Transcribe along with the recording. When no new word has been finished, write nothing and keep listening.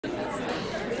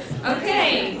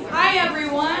Okay, hi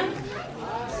everyone.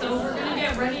 So we're going to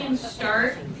get ready and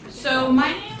start. So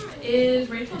my name is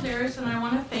Rachel Darris, and I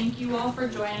want to thank you all for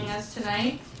joining us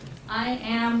tonight. I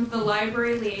am the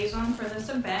library liaison for this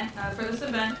event.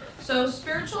 So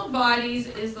Spiritual Bodies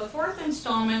is the fourth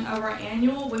installment of our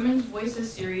annual Women's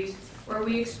Voices series, where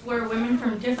we explore women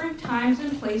from different times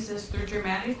and places through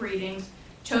dramatic readings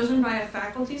chosen by a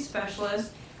faculty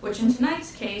specialist, which in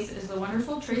tonight's case is the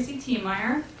wonderful Tracy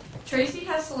Tiemeier. Tracy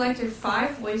has selected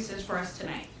 5 voices for us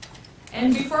tonight.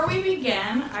 And before we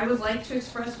begin, I would like to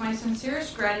express my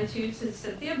sincerest gratitude to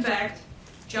Cynthia Becht,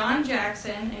 John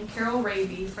Jackson, and Carol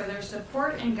Raby for their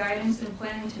support and guidance in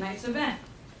planning tonight's event.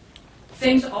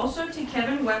 Thanks also to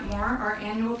Kevin Wetmore, our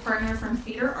annual partner from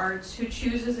Theatre Arts, who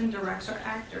chooses and directs our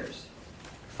actors.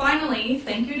 Finally,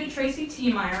 thank you to Tracy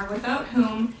Tiemeier, without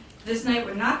whom this night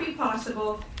would not be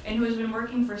possible, and who has been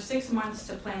working for 6 months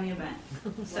to plan the event.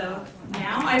 So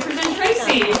now I present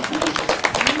Tracy.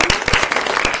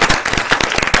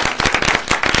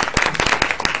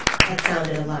 That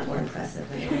sounded a lot more impressive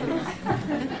than it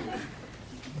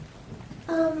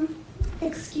was.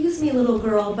 Excuse me, little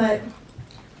girl, but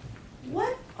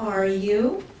what are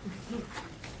you?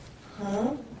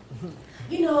 Huh?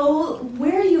 You know,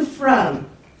 where are you from?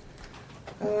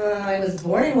 I was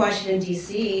born in Washington,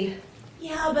 D.C.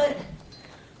 Yeah, but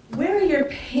where are your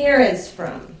parents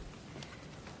from?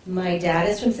 My dad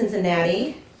is from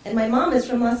Cincinnati, and my mom is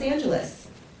from Los Angeles.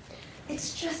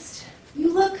 It's just,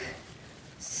 you look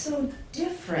so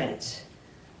different.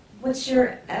 What's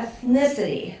your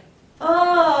ethnicity?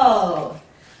 Oh,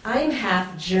 I'm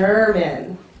half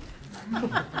German.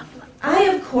 I,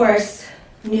 of course,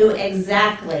 knew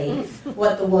exactly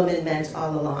what the woman meant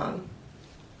all along.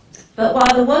 But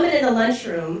while the woman in the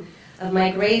lunchroom of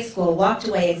my grade school walked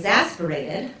away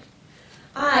exasperated,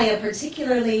 I, a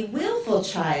particularly willful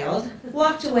child,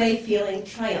 walked away feeling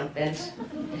triumphant.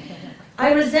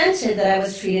 I resented that I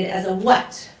was treated as a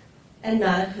what and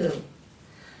not a who.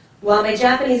 While my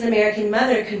Japanese-American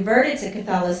mother converted to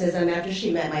Catholicism after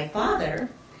she met my father,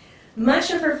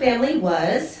 much of her family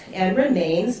was and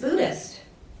remains Buddhist.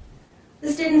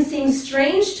 This didn't seem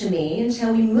strange to me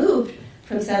until we moved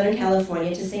from Southern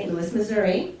California to St. Louis,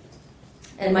 Missouri,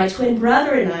 and my twin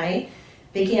brother and I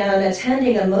began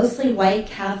attending a mostly white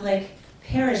Catholic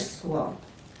parish school.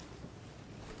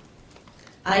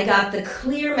 I got the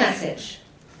clear message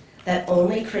that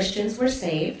only Christians were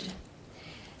saved,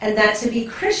 and that to be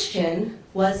Christian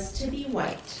was to be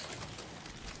white.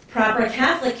 Proper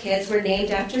Catholic kids were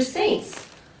named after saints,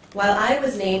 while I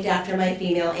was named after my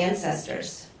female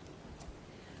ancestors.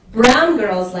 Brown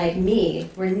girls like me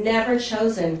were never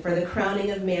chosen for the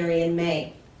crowning of Mary in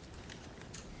May.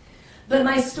 But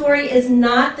my story is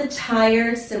not the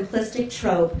tired, simplistic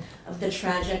trope of the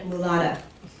tragic mulatta.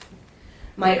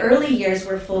 My early years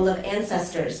were full of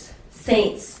ancestors,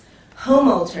 saints, home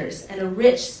altars, and a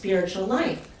rich spiritual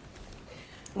life.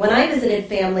 When I visited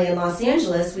family in Los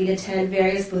Angeles, we'd attend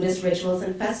various Buddhist rituals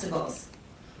and festivals.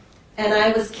 And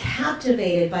I was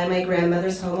captivated by my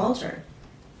grandmother's home altar.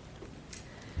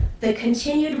 The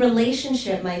continued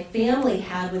relationship my family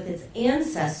had with its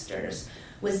ancestors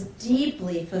was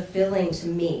deeply fulfilling to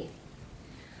me.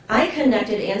 I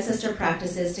connected ancestor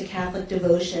practices to Catholic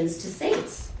devotions to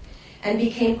saints and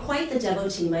became quite the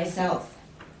devotee myself.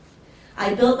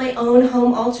 I built my own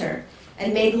home altar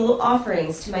and made little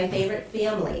offerings to my favorite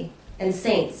family and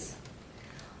saints.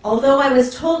 Although I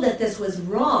was told that this was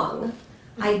wrong,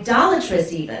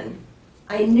 idolatrous even,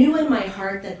 I knew in my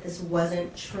heart that this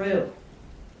wasn't true.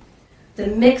 The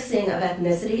mixing of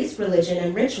ethnicities, religion,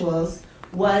 and rituals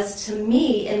was, to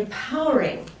me,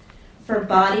 empowering for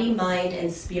body, mind,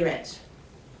 and spirit.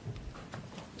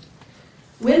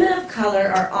 Women of color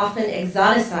are often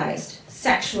exoticized,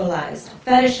 sexualized,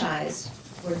 fetishized,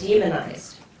 or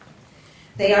demonized.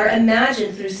 They are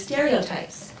imagined through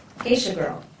stereotypes: geisha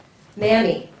girl,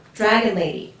 mammy, dragon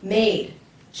lady, maid,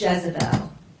 Jezebel,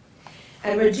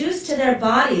 and reduced to their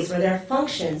bodies or their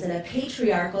functions in a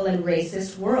patriarchal and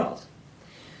racist world.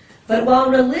 But while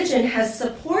religion has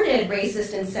supported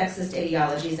racist and sexist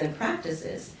ideologies and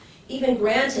practices, even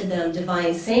granted them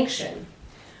divine sanction,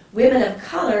 women of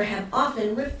color have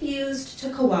often refused to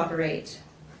cooperate.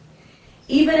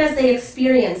 Even as they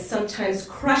experience sometimes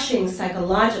crushing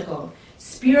psychological,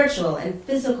 spiritual, and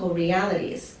physical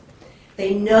realities,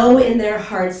 they know in their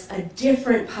hearts a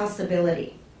different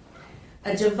possibility,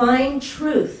 a divine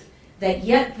truth that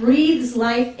yet breathes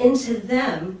life into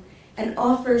them and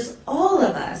offers all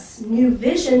of us new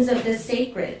visions of the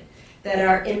sacred that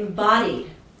are embodied,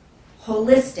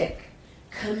 holistic,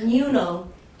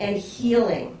 communal, and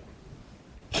healing.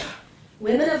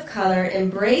 women of color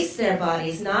embrace their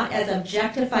bodies not as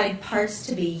objectified parts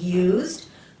to be used,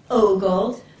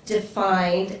 ogled,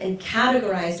 defined, and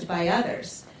categorized by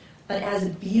others, but as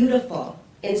beautiful,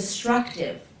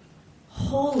 instructive,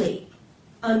 holy,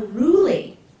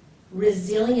 unruly,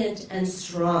 resilient, and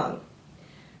strong.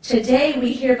 Today,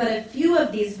 we hear but a few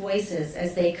of these voices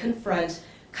as they confront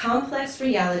complex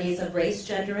realities of race,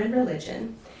 gender, and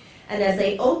religion, and as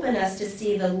they open us to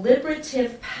see the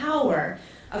liberative power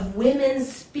of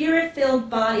women's spirit-filled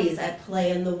bodies at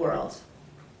play in the world.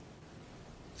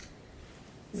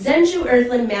 Zenju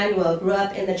Earthlyn Manuel grew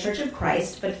up in the Church of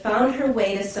Christ, but found her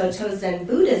way to Soto Zen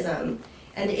Buddhism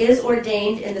and is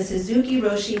ordained in the Suzuki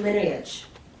Roshi lineage.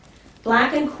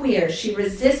 Black and queer, she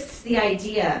resists the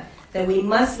idea that we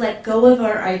must let go of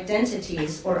our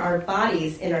identities or our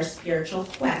bodies in our spiritual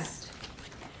quest.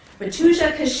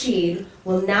 Ratuja Kashid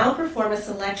will now perform a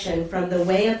selection from The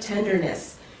Way of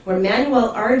Tenderness, where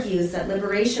Manuel argues that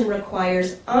liberation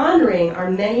requires honoring our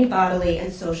many bodily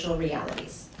and social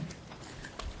realities.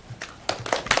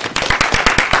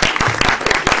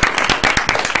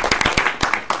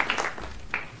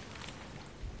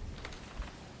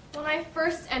 When I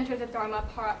first entered the Dharma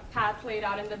path laid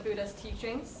out in the Buddha's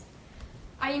teachings,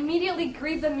 I immediately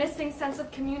grieved the missing sense of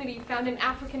community found in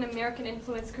African-American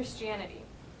influenced Christianity.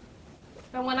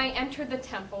 But when I entered the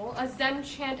temple, a Zen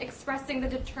chant expressing the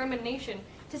determination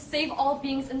to save all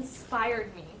beings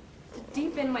inspired me to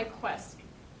deepen my quest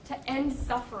to end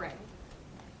suffering,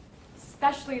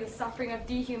 especially the suffering of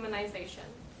dehumanization.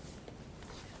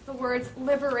 The words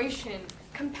liberation,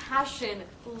 compassion,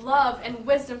 love, and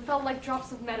wisdom felt like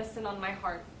drops of medicine on my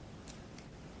heart.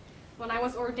 When I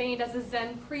was ordained as a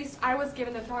Zen priest, I was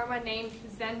given the Dharma named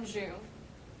Zenju,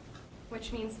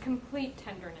 which means complete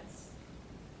tenderness.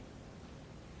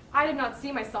 I did not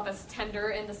see myself as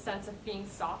tender in the sense of being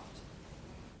soft.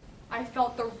 I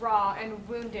felt the raw and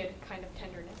wounded kind of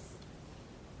tenderness.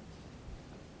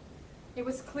 It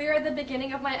was clear at the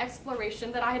beginning of my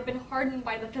exploration that I had been hardened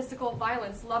by the physical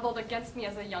violence leveled against me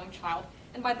as a young child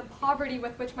and by the poverty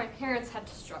with which my parents had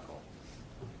to struggle.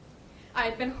 I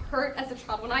had been hurt as a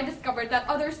child when I discovered that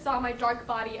others saw my dark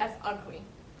body as ugly.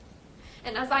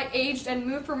 And as I aged and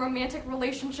moved from romantic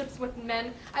relationships with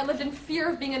men, I lived in fear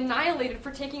of being annihilated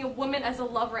for taking a woman as a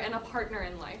lover and a partner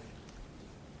in life.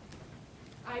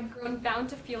 I had grown bound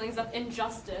to feelings of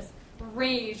injustice,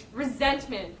 rage,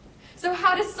 resentment. So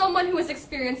how does someone who has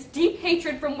experienced deep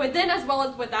hatred from within as well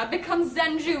as without become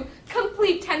Zenju,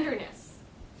 complete tenderness?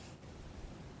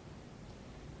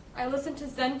 I listened to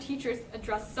Zen teachers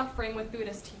address suffering with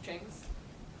Buddhist teachings.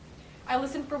 I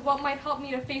listened for what might help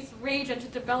me to face rage and to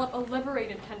develop a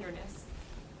liberated tenderness.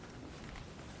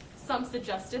 Some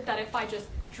suggested that if I just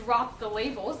dropped the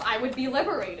labels, I would be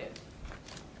liberated.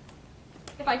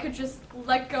 If I could just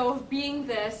let go of being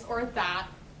this or that,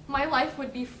 my life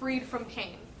would be freed from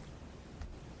pain.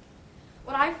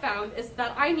 What I found is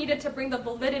that I needed to bring the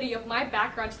validity of my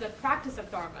background to the practice of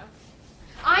Dharma.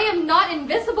 I am not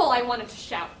invisible, I wanted to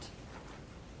shout.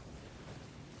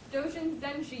 Dojin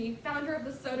Zenji, founder of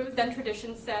the Soto Zen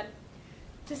tradition, said,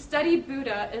 "To study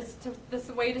Buddha is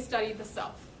the way to study the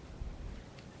self."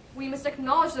 We must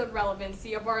acknowledge the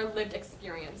relevancy of our lived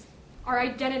experience. Our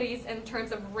identities in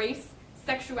terms of race,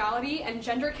 sexuality, and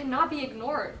gender cannot be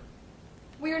ignored.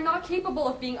 We are not capable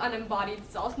of being unembodied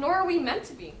selves, nor are we meant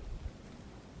to be.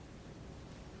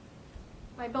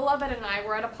 My beloved and I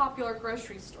were at a popular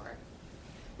grocery store.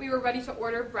 We were ready to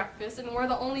order breakfast and were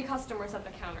the only customers at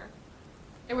the counter.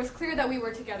 It was clear that we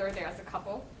were together there as a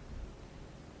couple.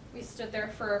 We stood there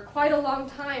for quite a long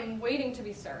time waiting to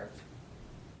be served.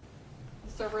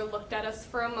 The server looked at us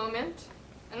for a moment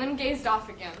and then gazed off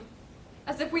again,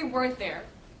 as if we weren't there.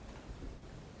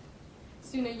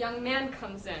 Soon a young man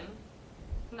comes in,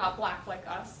 not black like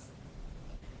us.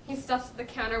 He steps to the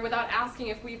counter without asking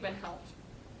if we've been helped.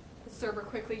 The server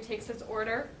quickly takes his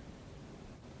order.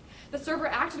 The server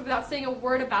acted without saying a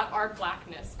word about our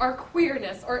blackness, our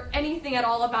queerness, or anything at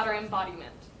all about our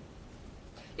embodiment.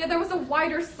 Yet there was a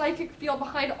wider psychic field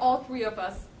behind all three of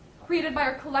us, created by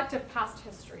our collective past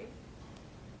history,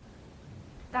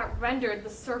 that rendered the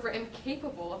server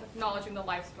incapable of acknowledging the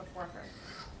lives before her.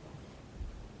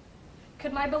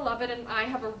 Could my beloved and I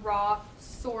have a raw,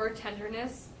 sore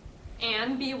tenderness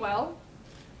and be well?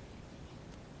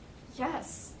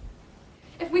 Yes.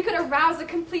 If we could arouse a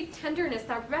complete tenderness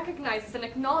that recognizes and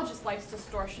acknowledges life's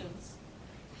distortions.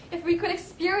 If we could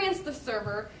experience the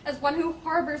server as one who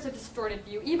harbors a distorted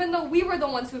view, even though we were the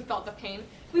ones who felt the pain,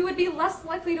 we would be less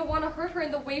likely to want to hurt her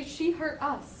in the way she hurt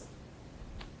us.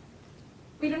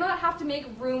 We do not have to make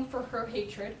room for her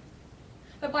hatred,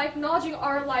 but by acknowledging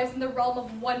our lives in the realm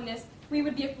of oneness, we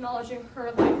would be acknowledging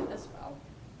her life as well.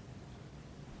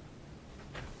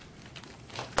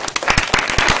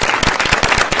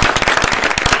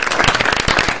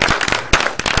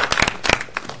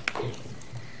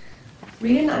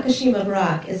 Rita Nakashima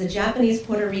Brock is a Japanese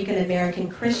Puerto Rican American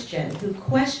Christian who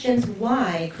questions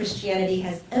why Christianity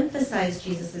has emphasized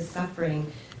Jesus'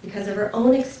 suffering because of her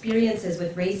own experiences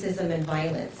with racism and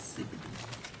violence.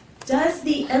 Does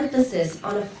the emphasis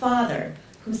on a father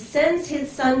who sends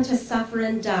his son to suffer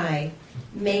and die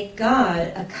make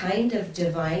God a kind of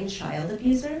divine child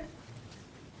abuser?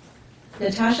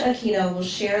 Natasha Aquino will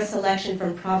share a selection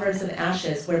from Proverbs of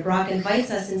Ashes, where Brock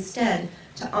invites us instead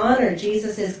to honor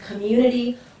Jesus'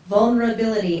 community,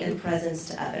 vulnerability, and presence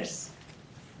to others.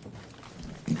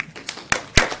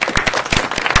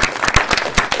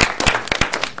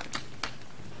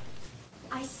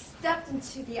 I stepped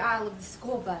into the aisle of the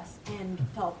school bus and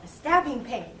felt a stabbing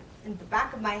pain in the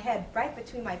back of my head, right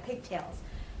between my pigtails.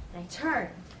 And I turned.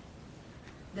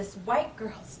 This white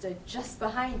girl stood just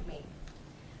behind me.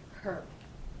 Her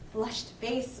flushed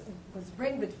face was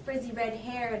ringed with frizzy red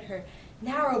hair, and her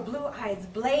narrow blue eyes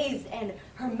blazed, and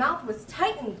her mouth was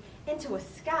tightened into a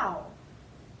scowl.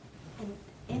 And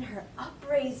in her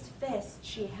upraised fist,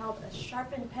 she held a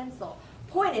sharpened pencil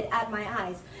pointed at my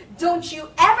eyes. "Don't you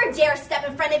ever dare step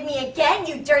in front of me again,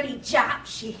 you dirty Jap,"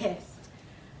 she hissed.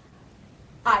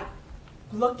 I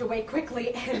looked away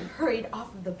quickly and hurried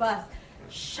off of the bus,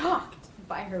 shocked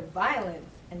by her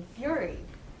violence and fury.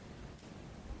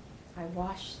 I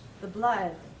washed the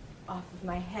blood off of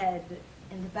my head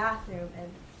in the bathroom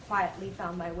and quietly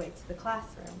found my way to the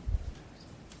classroom.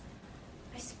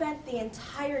 I spent the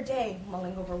entire day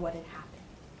mulling over what had happened.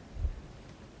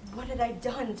 What had I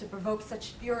done to provoke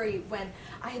such fury when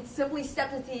I had simply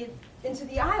stepped into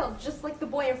the aisle just like the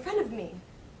boy in front of me?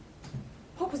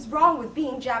 What was wrong with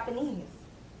being Japanese?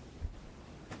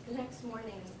 The next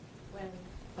morning, when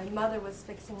my mother was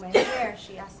fixing my hair,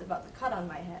 she asked about the cut on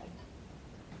my head.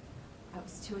 I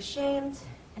was too ashamed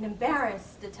and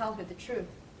embarrassed to tell her the truth.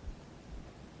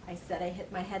 I said I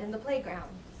hit my head in the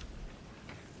playground.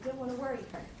 I didn't want to worry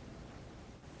her.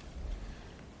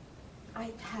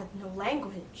 I had no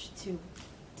language to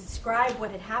describe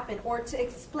what had happened or to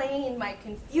explain my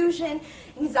confusion,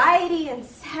 anxiety, and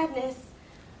sadness.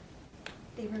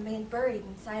 They remained buried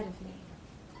inside of me.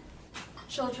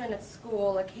 Children at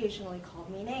school occasionally called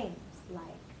me names like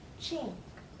Chink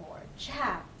or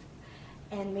Chap,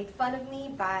 and made fun of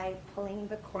me by pulling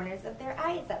the corners of their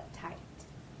eyes up tight.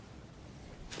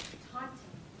 Taunting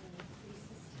me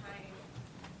increases time.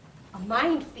 A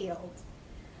minefield.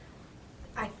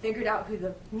 I figured out who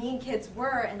the mean kids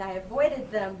were and I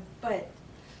avoided them, but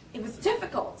it was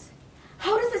difficult.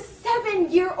 How does a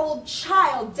 7-year-old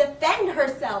child defend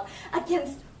herself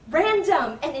against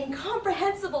random and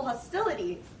incomprehensible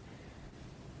hostilities?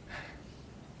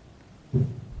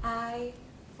 I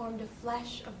formed a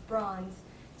flesh of bronze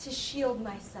to shield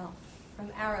myself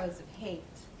from arrows of hate.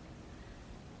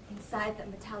 Inside that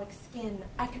metallic skin,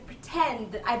 I could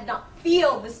pretend that I did not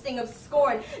feel the sting of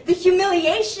scorn, the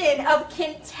humiliation of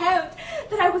contempt,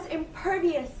 that I was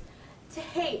impervious to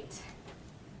hate.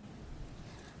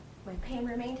 My pain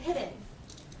remained hidden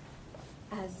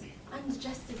as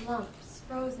undigested lumps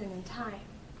frozen in time.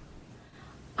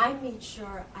 I made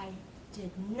sure I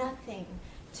did nothing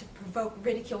to provoke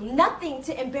ridicule, nothing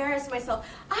to embarrass myself.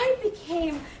 I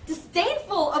became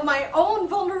disdainful of my own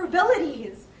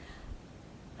vulnerabilities.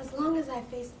 As long as I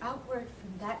faced outward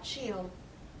from that shield,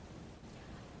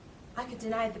 I could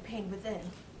deny the pain within.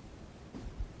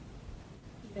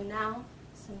 Even now,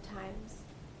 sometimes,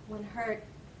 when hurt,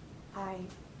 I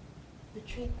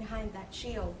retreat behind that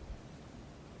shield.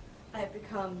 I've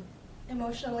become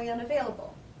emotionally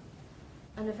unavailable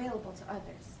to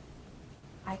others.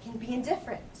 I can be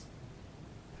indifferent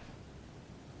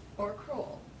or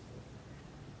cruel.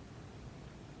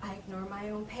 I ignore my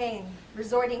own pain,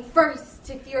 resorting first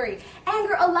to fury.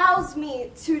 Anger allows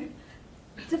me to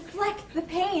deflect the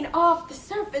pain off the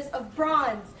surface of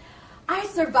bronze. I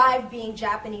survived being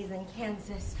Japanese in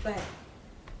Kansas, but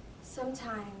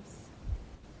sometimes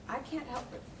I can't help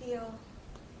but feel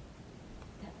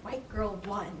that white girl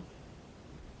won.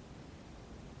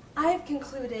 I have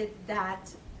concluded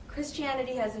that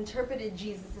Christianity has interpreted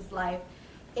Jesus' life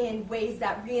in ways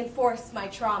that reinforce my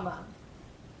trauma.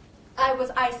 I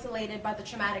was isolated by the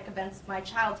traumatic events of my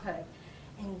childhood,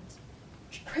 and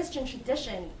Christian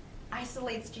tradition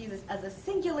isolates Jesus as a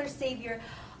singular savior,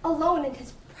 alone in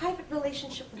his private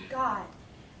relationship with God.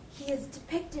 He is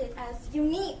depicted as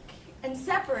unique and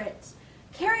separate,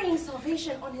 carrying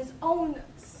salvation on his own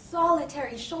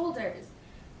solitary shoulders.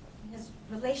 And his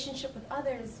relationship with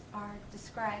others are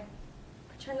described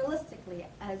paternalistically,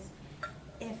 as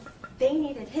if they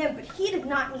needed him, but he did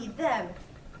not need them.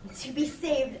 And to be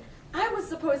saved, I was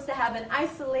supposed to have an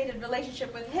isolated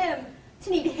relationship with him, to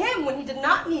need him when he did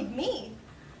not need me.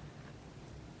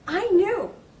 I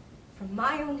knew from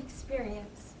my own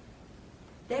experience,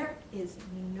 there is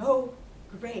no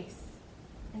grace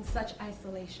in such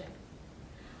isolation.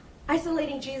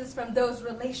 Isolating Jesus from those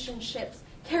relationships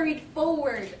carried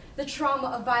forward the trauma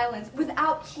of violence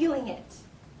without healing it.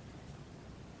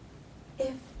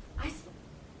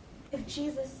 If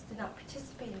Jesus did not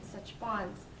participate in such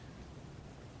bonds,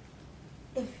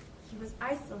 if he was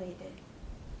isolated,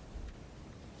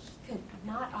 he could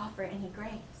not offer any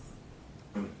grace.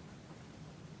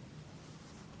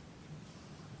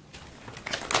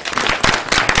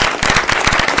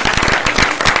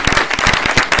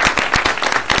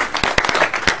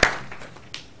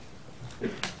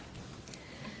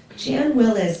 Jan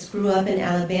Willis grew up in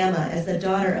Alabama as the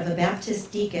daughter of a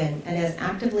Baptist deacon and as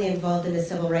actively involved in the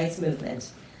civil rights movement.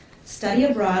 Study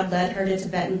abroad led her to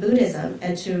Tibetan Buddhism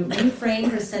and to reframe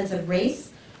her sense of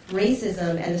race,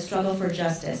 racism, and the struggle for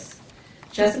justice.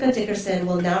 Jessica Dickerson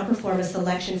will now perform a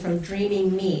selection from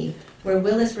Dreaming Me, where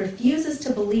Willis refuses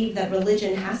to believe that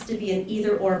religion has to be an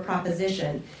either-or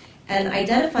proposition and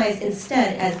identifies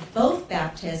instead as both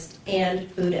Baptist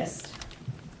and Buddhist.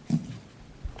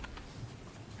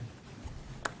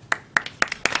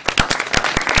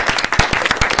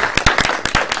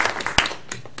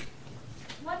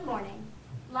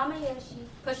 Lama Yoshi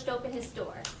pushed open his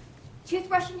door,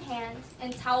 toothbrush in hand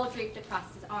and towel draped across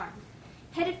his arm,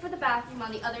 headed for the bathroom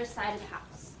on the other side of the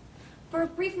house. For a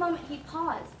brief moment he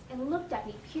paused and looked at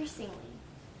me piercingly,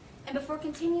 and before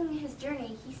continuing his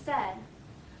journey he said,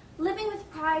 "Living with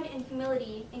pride and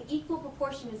humility in equal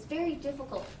proportion is very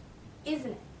difficult,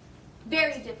 isn't it?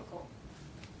 Very difficult."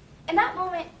 In that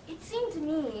moment, it seemed to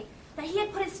me that he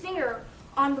had put his finger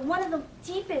on one of the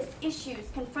deepest issues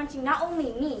confronting not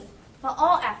only me, but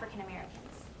all African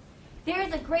Americans. There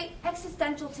is a great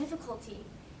existential difficulty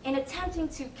in attempting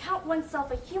to count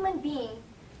oneself a human being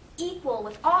equal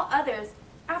with all others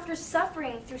after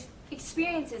suffering through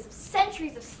experiences of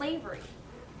centuries of slavery.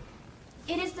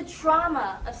 It is the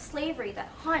trauma of slavery that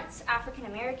haunts African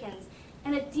Americans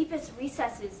in the deepest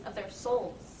recesses of their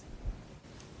souls.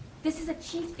 This is a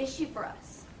chief issue for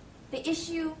us, the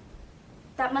issue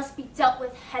that must be dealt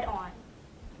with head on,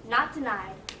 not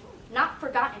denied, not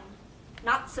forgotten,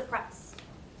 not suppressed.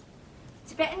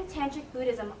 Tibetan Tantric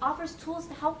Buddhism offers tools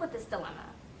to help with this dilemma,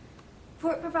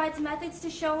 for it provides methods to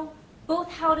show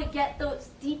both how to get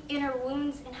those deep inner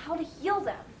wounds and how to heal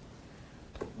them.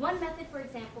 One method, for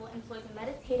example, employs a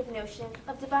meditative notion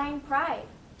of divine pride.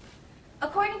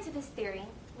 According to this theory,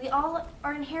 we all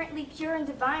are inherently pure and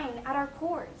divine at our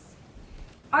cores.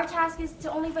 Our task is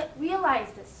to only but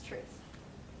realize this truth.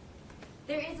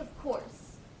 There is, of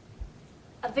course,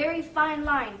 a very fine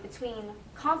line between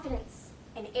confidence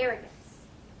and arrogance.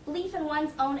 Belief in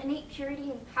one's own innate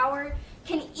purity and power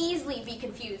can easily be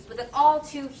confused with an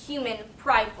all-too-human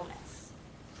pridefulness.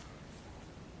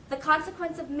 The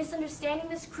consequence of misunderstanding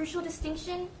this crucial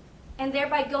distinction, and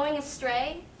thereby going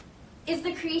astray, is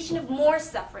the creation of more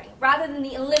suffering rather than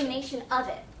the elimination of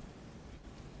it.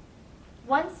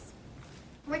 Once,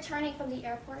 returning from the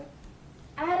airport,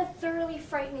 I had a thoroughly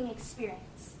frightening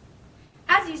experience.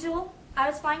 As usual, I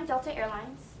was flying Delta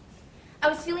Airlines. I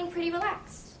was feeling pretty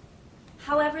relaxed.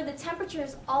 However, the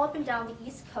temperatures all up and down the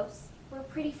East Coast were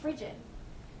pretty frigid,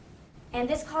 and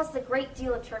this caused a great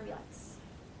deal of turbulence.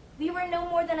 We were no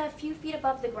more than a few feet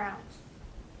above the ground.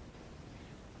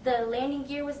 The landing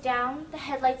gear was down, the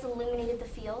headlights illuminated the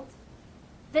field.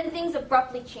 Then things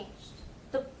abruptly changed.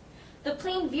 The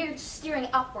plane veered, steering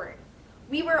upward.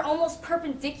 We were almost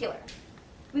perpendicular.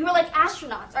 We were like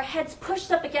astronauts, our heads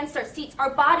pushed up against our seats,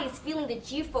 our bodies feeling the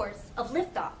G-force of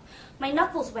liftoff. My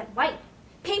knuckles went white.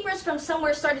 Papers from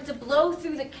somewhere started to blow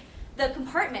through the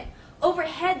compartment.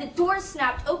 Overhead, the doors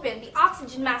snapped open, the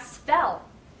oxygen masks fell.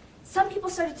 Some people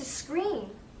started to scream.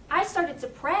 I started to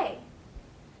pray.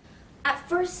 At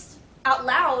first, out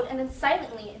loud, and then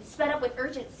silently, and sped up with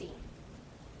urgency.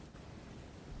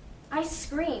 I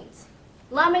screamed,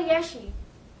 "Lama Yeshe,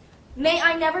 may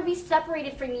I never be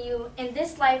separated from you in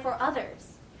this life or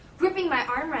others." Gripping my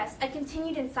armrest, I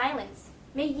continued in silence.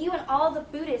 May you and all the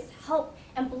Buddhists help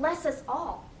and bless us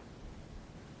all.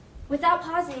 Without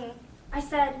pausing, I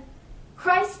said,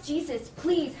 "Christ Jesus,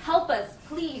 please help us,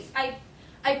 please.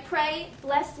 I pray,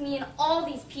 bless me and all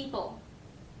these people."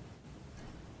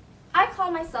 I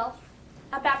call myself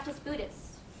a Baptist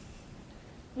Buddhist.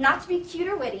 Not to be cute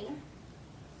or witty,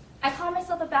 I call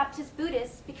myself a Baptist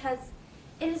Buddhist because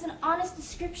it is an honest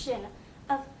description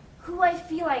of who I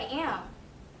feel I am.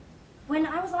 When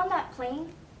I was on that plane,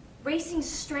 racing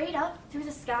straight up through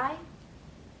the sky,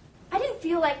 I didn't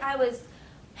feel like I was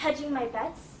hedging my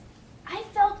bets. I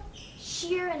felt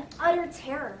sheer and utter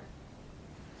terror.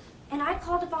 And I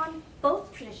called upon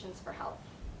both traditions for help.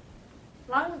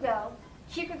 Long ago,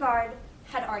 Kierkegaard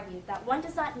had argued that one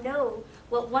does not know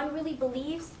what one really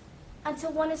believes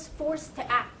until one is forced to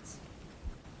act.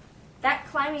 That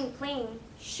climbing plane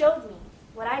showed me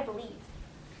what I believed.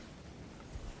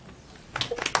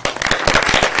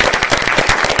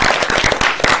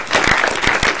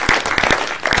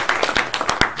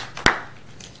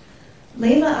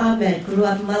 Layla Ahmed grew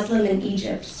up Muslim in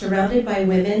Egypt, surrounded by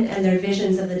women and their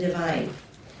visions of the divine.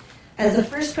 As the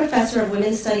first professor of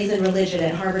women's studies and religion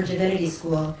at Harvard Divinity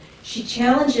School, she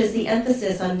challenges the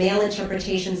emphasis on male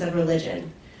interpretations of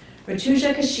religion.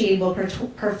 Ratuja Kashid will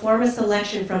perform a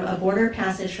selection from A Border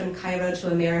Passage from Cairo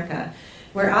to America,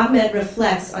 where Ahmed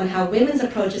reflects on how women's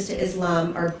approaches to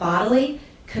Islam are bodily,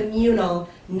 communal,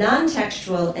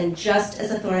 non-textual, and just as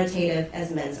authoritative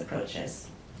as men's approaches.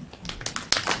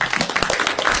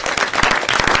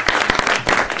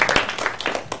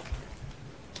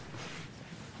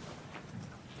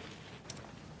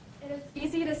 It is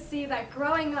easy to see that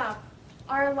growing up,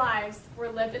 our lives were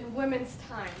lived in women's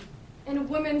time, in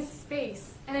women's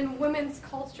space, and in women's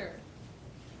culture.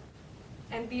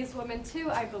 And these women too,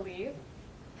 I believe,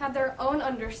 had their own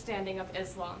understanding of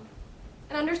Islam,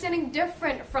 an understanding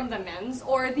different from the men's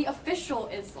or the official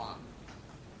Islam.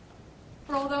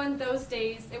 For although in those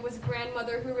days it was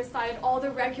grandmother who recited all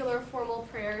the regular formal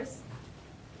prayers,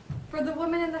 for the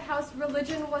women in the house,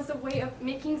 religion was a way of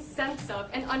making sense of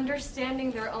and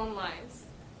understanding their own lives.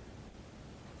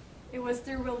 It was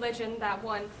through religion that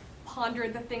one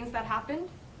pondered the things that happened,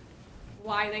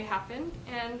 why they happened,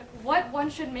 and what one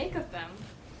should make of them.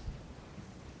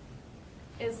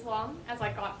 Islam, as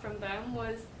I got from them,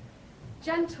 was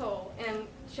gentle and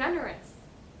generous,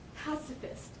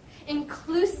 pacifist,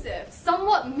 inclusive,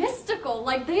 somewhat mystical,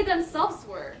 like they themselves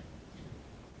were.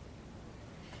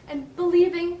 And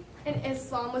believing in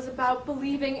Islam was about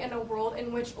believing in a world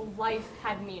in which life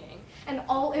had meaning, and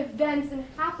all events and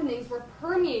happenings were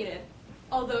permeated,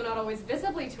 although not always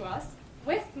visibly to us,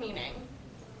 with meaning.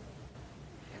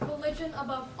 Religion,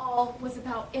 above all, was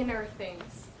about inner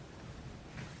things.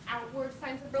 Outward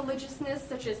signs of religiousness,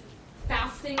 such as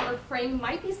fasting or praying,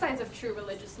 might be signs of true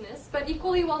religiousness, but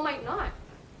equally well might not.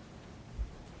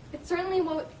 It certainly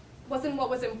wasn't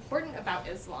what was important about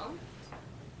Islam.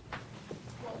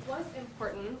 What was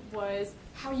important was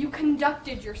how you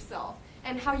conducted yourself,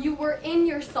 and how you were in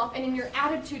yourself and in your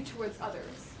attitude towards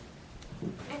others,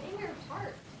 and in your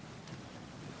heart.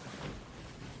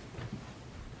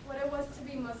 What it was to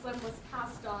be Muslim was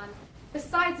passed on,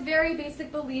 besides very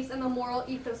basic beliefs in the moral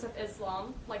ethos of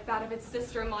Islam, like that of its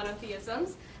sister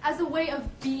monotheisms, as a way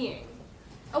of being,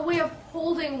 a way of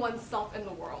holding oneself in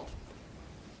the world.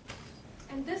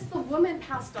 And this the women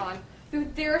passed on through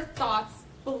their thoughts,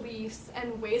 beliefs,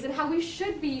 and ways, and how we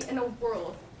should be in a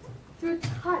world, through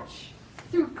touch,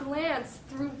 through glance,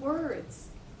 through words.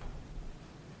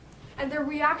 And their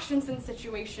reactions in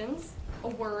situations, a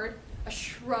word, a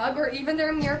shrug, or even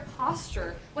their mere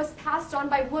posture, was passed on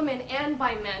by women and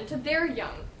by men to their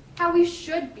young, how we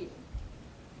should be.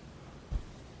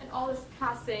 And all this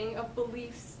passing of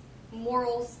beliefs,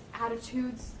 morals,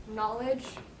 attitudes, knowledge,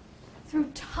 through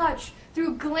touch,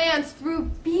 through glance, through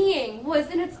being, was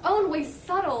in its own way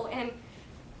subtle and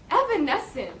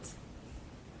evanescent.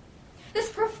 This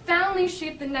profoundly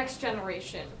shaped the next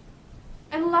generation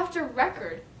and left a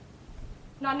record,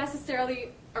 not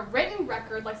necessarily a written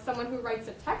record like someone who writes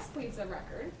a text leaves a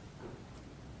record,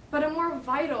 but a more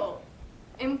vital,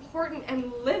 important,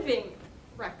 and living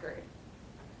record.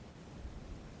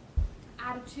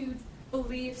 Attitudes,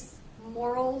 beliefs,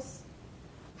 morals,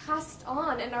 passed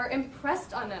on and are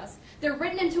impressed on us. They're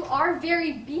written into our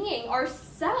very being,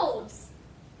 ourselves,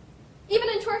 even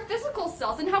into our physical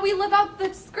selves and how we live out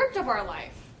the script of our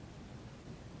life.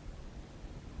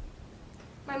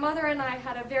 My mother and I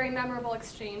had a very memorable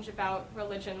exchange about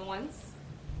religion once.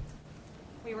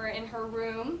 We were in her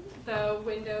room, the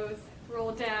windows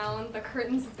rolled down, the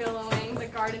curtains billowing, the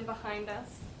garden behind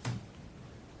us.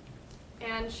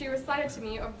 And she recited to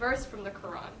me a verse from the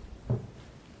Quran.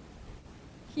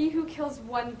 He who kills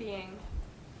one being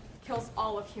kills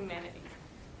all of humanity.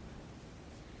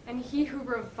 And he who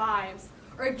revives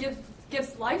or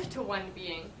gives life to one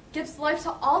being gives life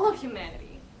to all of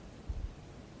humanity.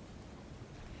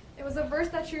 It was a verse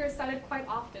that she recited quite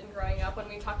often growing up when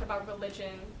we talked about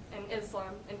religion and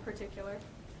Islam in particular.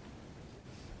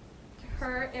 To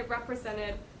her, it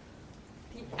represented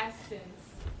the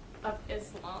essence of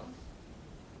Islam.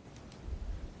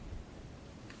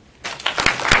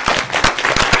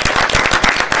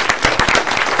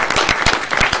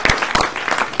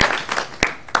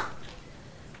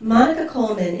 Monica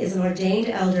Coleman is an ordained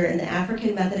elder in the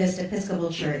African Methodist Episcopal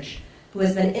Church who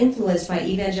has been influenced by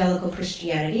evangelical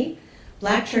Christianity,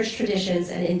 Black church traditions,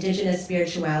 and indigenous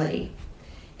spirituality.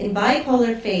 In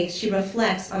Bipolar Faith, she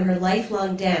reflects on her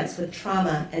lifelong dance with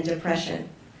trauma and depression.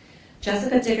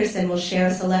 Jessica Dickerson will share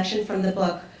a selection from the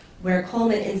book where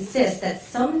Coleman insists that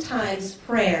sometimes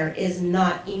prayer is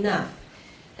not enough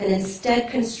and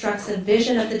instead constructs a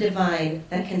vision of the divine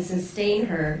that can sustain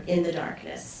her in the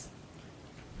darkness.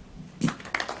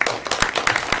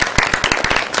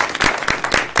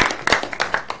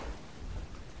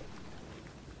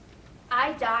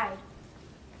 I died.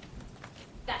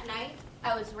 That night,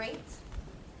 I was raped.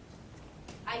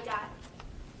 I died.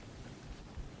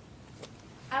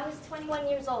 I was 21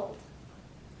 years old.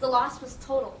 The loss was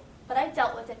total, but I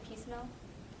dealt with it piecemeal.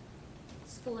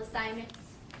 School assignments,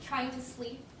 trying to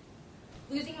sleep,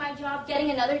 losing my job, getting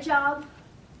another job,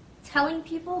 telling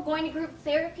people, going to group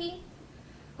therapy,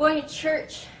 going to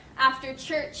church after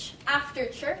church after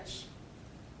church.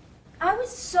 I was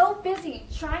so busy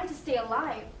trying to stay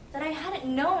alive that I hadn't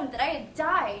known that I had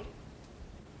died.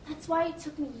 That's why it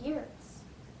took me years.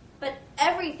 But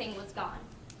everything was gone.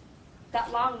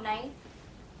 That long night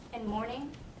and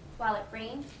morning while it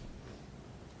rained,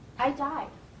 I died.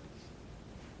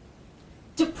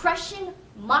 Depression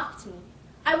mocked me.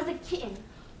 I was a kitten,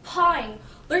 pawing,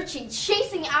 lurching,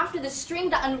 chasing after the string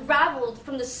that unraveled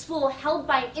from the spool held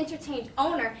by an entertained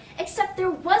owner, except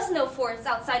there was no forest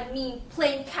outside of me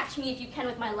playing catch me if you can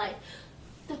with my life.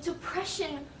 The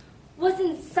depression was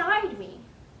inside me.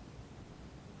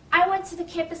 I went to the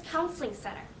campus counseling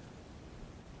center.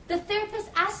 The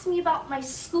therapist asked me about my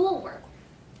schoolwork.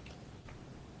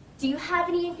 Do you have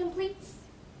any incompletes?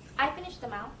 I finished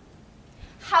them out.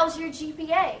 How's your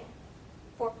GPA?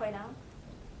 4.0.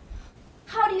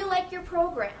 How do you like your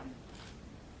program?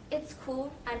 It's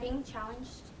cool. I'm being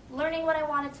challenged, learning what I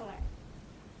wanted to learn.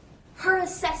 Her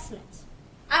assessment.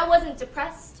 I wasn't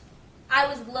depressed. I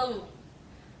was lonely.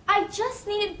 I just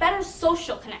needed better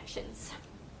social connections.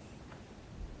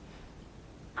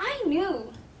 I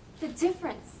knew the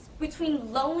difference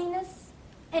between loneliness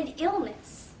and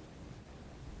illness.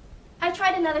 I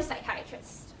tried another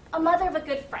psychiatrist, a mother of a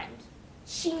good friend.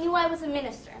 She knew I was a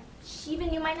minister. She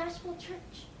even knew my Nashville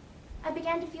church. I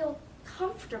began to feel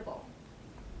comfortable.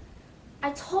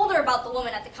 I told her about the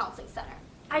woman at the counseling center.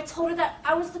 I told her that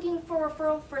I was looking for a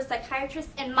referral for a psychiatrist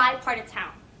in my part of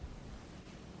town.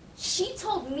 She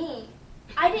told me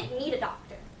I didn't need a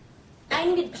doctor. I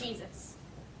needed Jesus.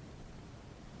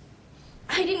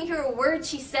 I didn't hear a word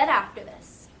she said after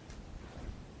this.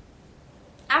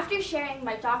 After sharing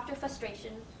my doctor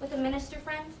frustration with a minister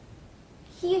friend,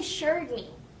 he assured me,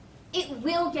 it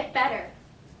will get better.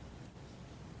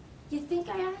 You think,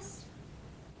 I asked?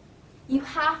 You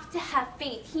have to have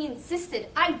faith, he insisted.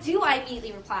 I do, I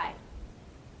immediately replied.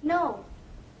 No,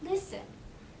 listen.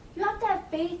 You have to have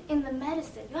faith in the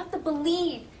medicine. You have to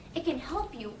believe it can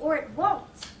help you or it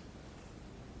won't.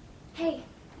 Hey,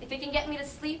 if it can get me to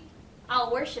sleep,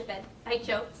 I'll worship it, I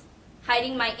joked,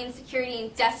 hiding my insecurity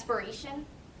and desperation.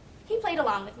 He played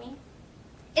along with me.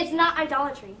 It's not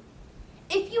idolatry.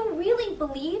 If you really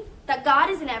believe that God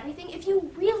is in everything, if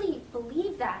you really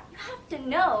believe that, you have to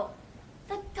know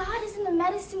that God is in the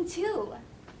medicine too.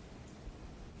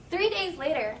 3 days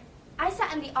later, I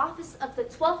sat in the office of the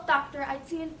 12th doctor I'd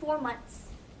seen in 4 months.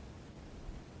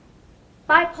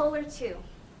 Bipolar 2.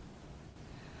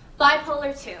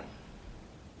 Bipolar 2.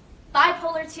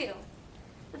 Bipolar 2.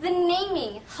 The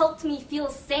naming helped me feel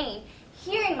sane.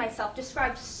 Hearing myself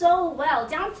described so well,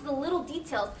 down to the little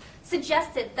details,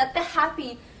 suggested that the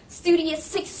happy, studious,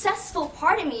 successful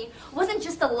part of me wasn't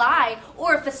just a lie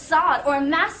or a facade or a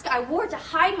mask I wore to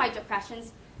hide my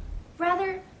depressions.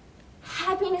 Rather,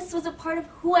 happiness was a part of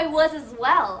who I was as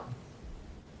well.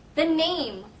 The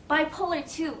name, Bipolar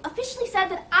 2, officially said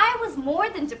that I was more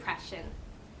than depression.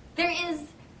 There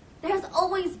has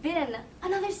always been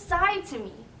another side to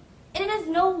me, and it is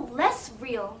no less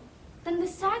real than the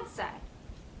sad side.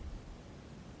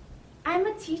 I'm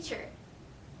a teacher.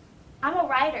 I'm a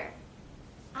writer.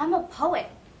 I'm a poet.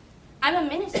 I'm a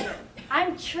minister.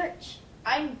 I'm church.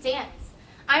 I'm dance.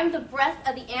 I'm the breath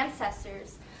of the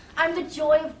ancestors. I'm the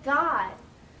joy of God.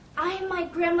 I am my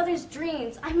grandmother's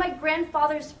dreams. I'm my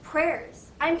grandfather's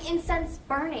prayers. I'm incense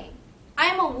burning. I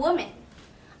am a woman.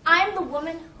 I'm the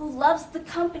woman who loves the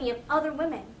company of other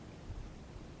women.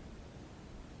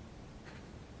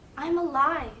 I'm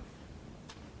alive.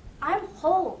 I'm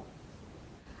whole.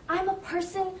 I'm a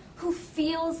person who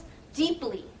feels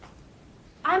deeply.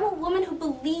 I'm a woman who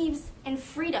believes in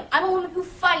freedom. I'm a woman who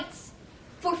fights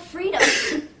for freedom.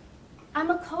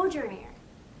 I'm a co-journeyer.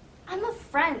 I'm a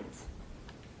friend.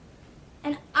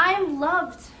 And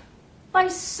loved by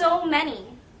so many.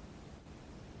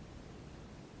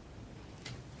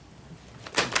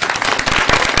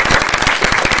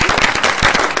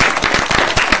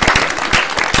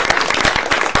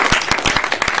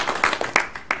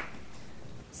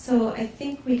 So I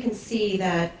think we can see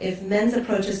that if men's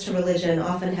approaches to religion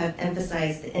often have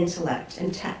emphasized the intellect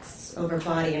and texts over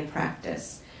body and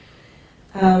practice,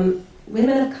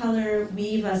 women of color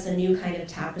weave us a new kind of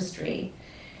tapestry.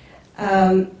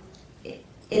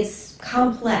 It's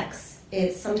complex,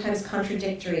 it's sometimes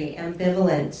contradictory,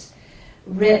 ambivalent,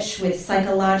 rich with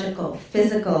psychological,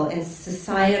 physical, and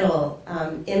societal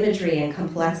imagery and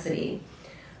complexity.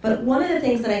 But one of the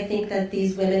things that I think that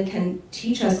these women can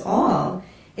teach us all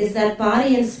is that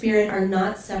body and spirit are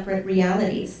not separate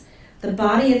realities. The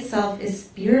body itself is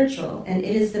spiritual, and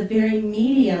it is the very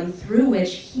medium through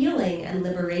which healing and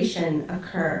liberation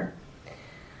occur.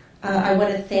 I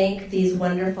want to thank these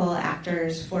wonderful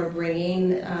actors for bringing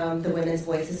the women's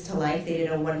voices to life. They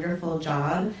did a wonderful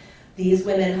job. These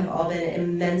women have all been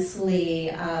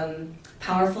immensely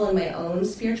powerful in my own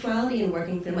spirituality and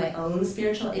working through my own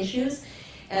spiritual issues,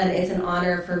 and it's an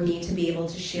honor for me to be able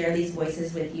to share these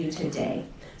voices with you today.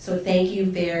 So thank you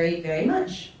very, very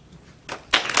much.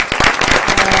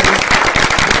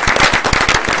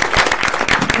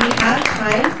 We have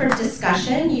time for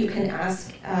discussion. You can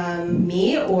ask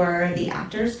me or the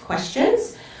actors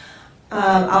questions.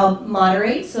 I'll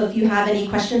moderate, so if you have any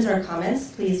questions or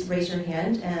comments, please raise your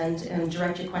hand and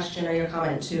direct your question or your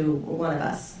comment to one of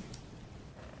us.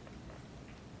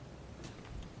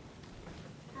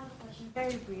 I have a question,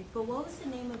 very brief, but what was the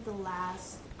name of the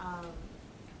last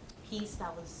piece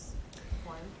that was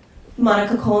performed?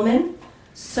 Monica Coleman.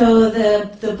 So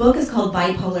the book is called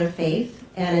Bipolar Faith,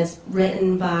 and it's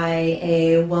written by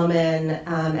a woman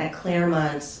at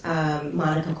Claremont,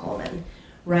 Monica Coleman,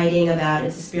 writing about,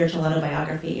 it's a spiritual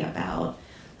autobiography about,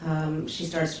 she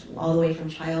starts all the way from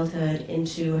childhood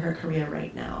into her career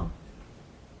right now.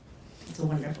 It's a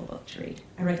wonderful book to read.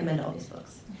 I recommend all these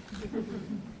books.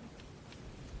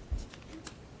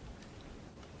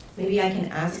 Maybe I can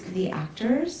ask the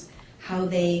actors how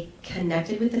they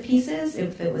connected with the pieces,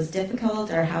 if it was difficult,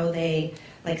 or how they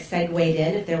like segued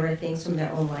in, if there were things from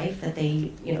their own life that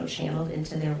they, channeled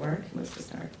into their work. Who wants to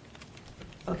start?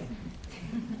 Okay.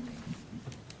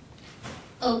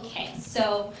 Okay,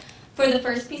 so for the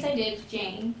first piece I did,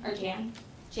 Jan,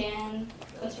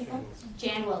 what's her name?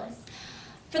 Jan Willis.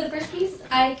 For the first piece,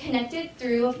 I connected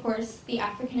through, of course, the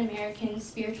African American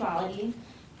spirituality.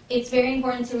 It's very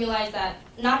important to realize that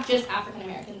not just African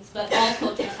Americans, but all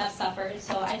cultures have suffered.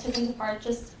 So I took into part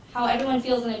just how everyone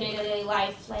feels in their day-to-day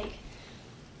life, like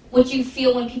what you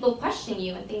feel when people question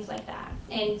you and things like that.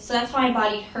 And so that's how I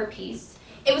embodied her piece.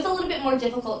 It was a little bit more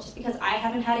difficult just because I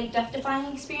haven't had a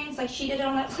death-defying experience like she did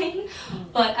on that plane,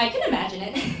 but I can imagine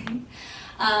it.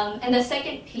 And the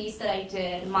second piece that I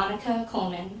did, Monica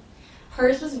Coleman,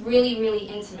 hers was really, really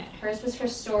intimate. Hers was her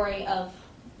story of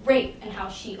rape and how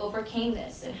she overcame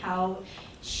this and how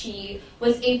she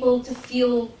was able to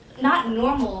feel not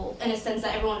normal in a sense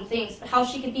that everyone thinks, but how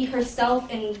she could be herself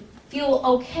and feel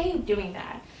okay doing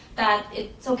that. That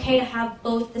it's okay to have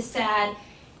both the sad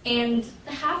and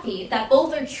the happy, that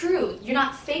both are true. You're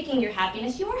not faking your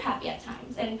happiness, you are happy at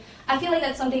times. And I feel like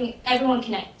that's something everyone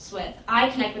connects with. I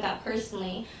connect with that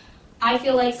personally. I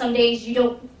feel like some days you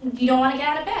don't want to get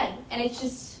out of bed, and it's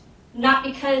just not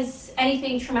because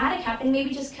anything traumatic happened, maybe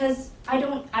just because I'm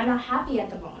not happy at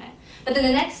the moment. But then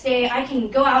the next day, I can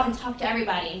go out and talk to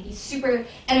everybody and be super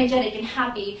energetic and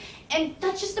happy. And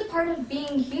that's just a part of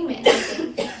being human.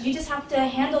 You just have to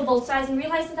handle both sides and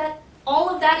realize that all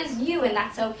of that is you, and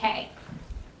that's okay.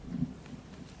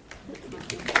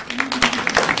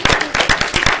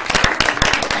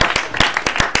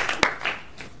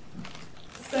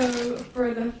 So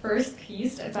for the first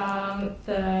piece about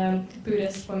the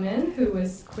Buddhist woman who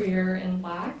was queer and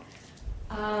black,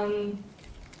 I'm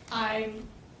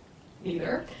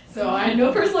neither, so I had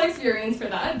no personal experience for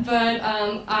that, but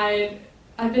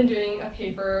I've been doing a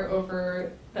paper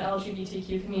over the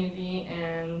LGBTQ community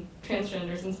and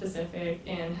transgenders in specific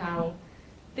and how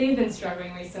they've been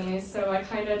struggling recently, so I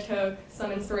kind of took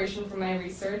some inspiration from my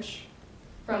research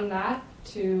from that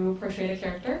to portray the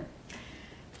character.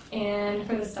 And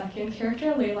for the second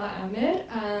character, Layla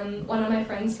Ahmed, one of my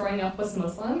friends growing up was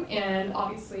Muslim, and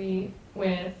obviously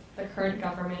with the current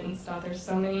government and stuff, there's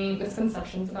so many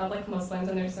misconceptions about like Muslims,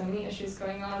 and there's so many issues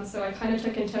going on, so I kind of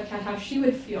took into account how she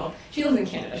would feel. She lives in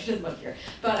Canada, she doesn't live here,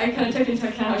 but I kind of took into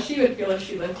account how she would feel if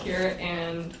she lived here,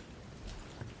 and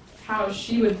how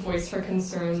she would voice her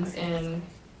concerns and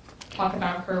talk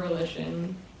about her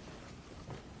religion.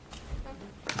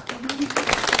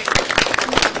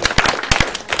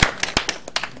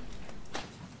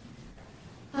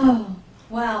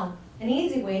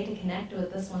 connect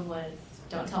with this one was,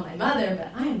 don't tell my mother,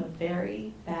 but I am a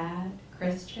very bad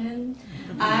Christian.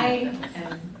 I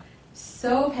am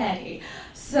so petty.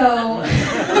 So,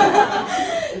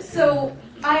 so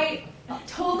I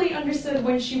totally understood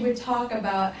when she would talk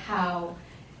about how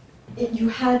you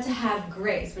had to have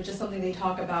grace, which is something they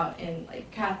talk about in like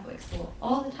Catholic school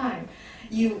all the time.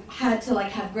 You had to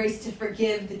like have grace to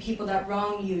forgive the people that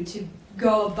wrong you, to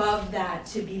go above that,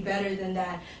 to be better than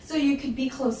that, so you could be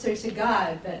closer to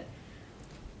God. But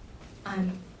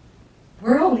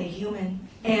we're only human,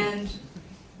 and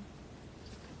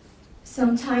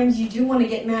sometimes you do want to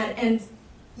get mad, and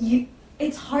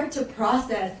it's hard to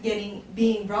process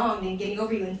being wronged and getting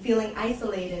over you and feeling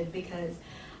isolated, because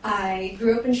I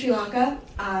grew up in Sri Lanka.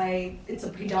 It's a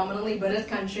predominantly Buddhist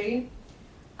country.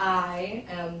 I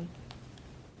am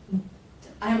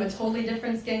a totally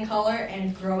different skin color,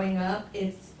 and growing up,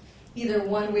 it's either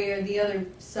one way or the other.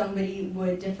 Somebody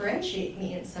would differentiate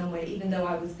me in some way. Even though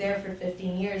I was there for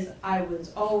 15 years, I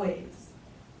was always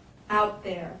out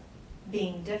there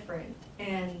being different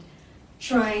and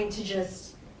trying to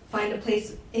just find a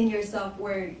place in yourself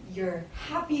where you're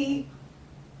happy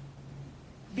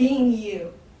being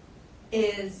you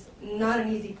is not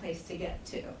an easy place to get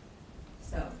to.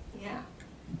 So, yeah.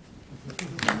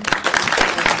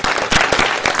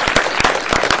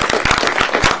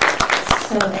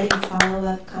 So any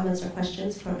follow-up comments or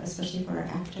questions, especially for our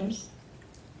actors?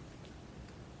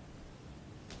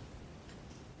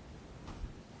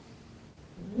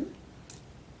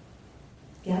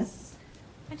 Yes?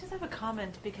 I just have a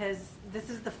comment, because this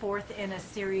is the fourth in a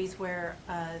series where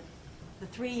the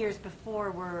 3 years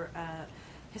before were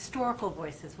historical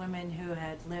voices, women who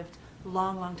had lived a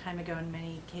long, long time ago, in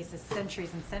many cases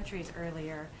centuries and centuries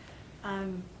earlier.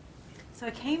 So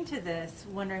I came to this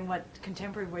wondering what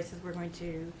contemporary voices were going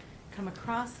to come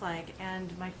across like,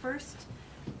 and my first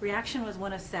reaction was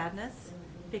one of sadness,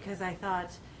 because I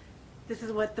thought, this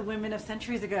is what the women of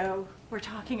centuries ago were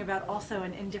talking about also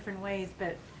in different ways,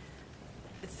 but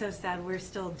it's so sad we're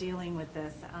still dealing with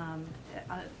this.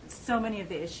 So many of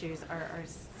the issues are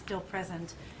still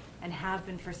present and have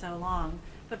been for so long.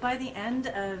 But by the end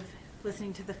of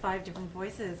listening to the 5 different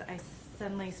voices, I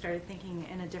suddenly started thinking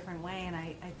in a different way, and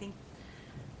I think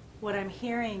what I'm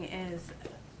hearing is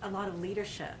a lot of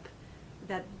leadership,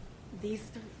 that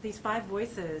these 5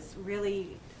 voices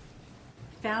really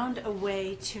found a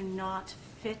way to not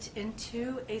fit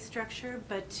into a structure,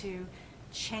 but to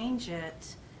change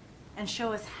it and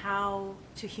show us how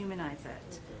to humanize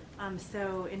it.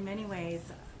 So in many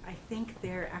ways, I think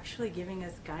they're actually giving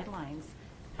us guidelines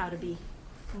how to be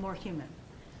more human.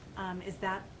 Is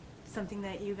that something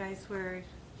that you guys were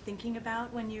thinking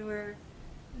about when you were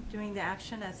doing the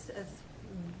action as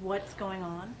what's going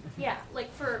on? Yeah,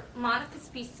 like for Monica's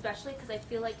piece especially, because I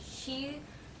feel like she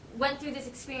went through this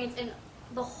experience, and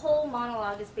the whole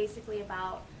monologue is basically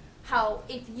about how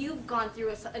if you've gone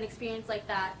through an experience like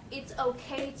that, it's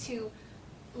okay to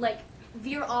like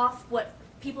veer off what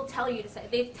people tell you to say.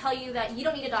 They tell you that you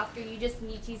don't need a doctor, you just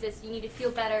need Jesus, you need to feel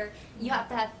better, you have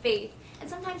to have faith. And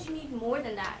sometimes you need more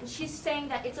than that. And she's saying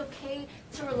that it's okay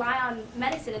to rely on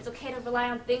medicine, it's okay to rely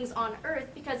on things on earth,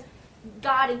 because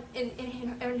God,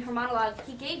 in her monologue,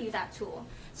 he gave you that tool.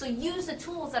 So use the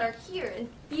tools that are here and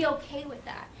be okay with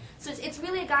that. So it's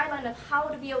really a guideline of how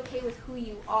to be okay with who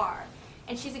you are.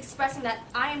 And she's expressing that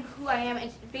I am who I am,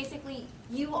 and basically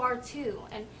you are too.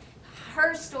 And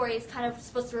her story is kind of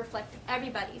supposed to reflect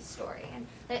everybody's story. And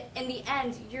that in the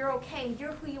end, you're okay, and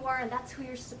you're who you are, and that's who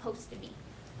you're supposed to be.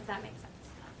 If that makes sense.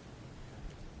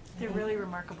 They're really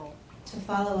remarkable. To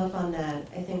follow up on that,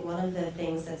 I think one of the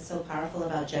things that's so powerful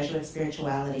about Jesuit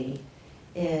spirituality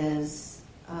is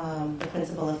the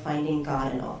principle of finding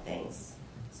God in all things.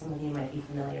 Some of you might be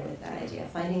familiar with that idea,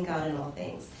 finding God in all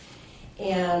things.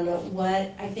 And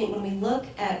what I think when we look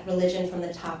at religion from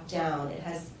the top down, it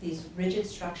has these rigid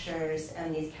structures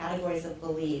and these categories of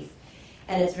belief,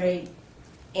 and it's very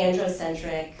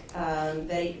androcentric,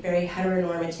 very, very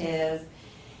heteronormative.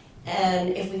 And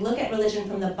if we look at religion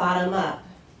from the bottom up,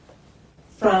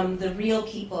 from the real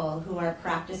people who are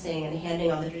practicing and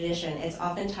handing on the tradition, it's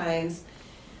oftentimes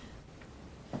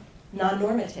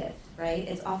non-normative, right?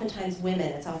 It's oftentimes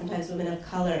women of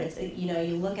color. It's,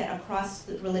 you look at across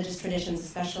the religious traditions,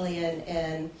 especially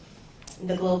in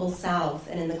the global South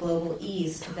and in the global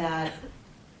East, that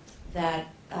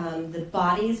the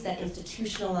bodies that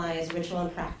institutionalize ritual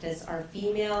and practice are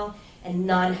female and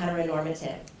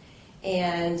non-heteronormative.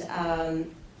 And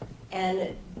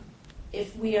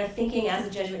if we are thinking as a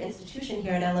Jesuit institution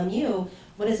here at LMU,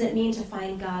 what does it mean to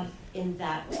find God in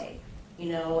that way?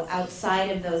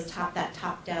 Outside of that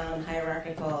top-down,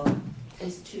 hierarchical,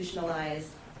 institutionalized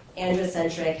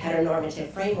androcentric, heteronormative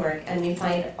framework, and we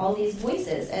find all these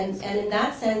voices. And in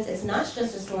that sense, it's not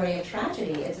just a story of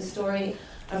tragedy, it's a story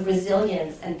of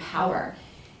resilience and power.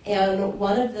 And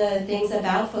one of the things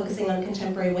about focusing on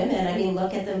contemporary women, I mean,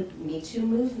 look at the Me Too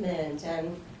movement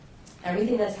and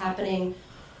everything that's happening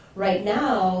right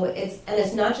now.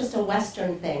 It's not just a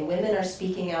Western thing. Women are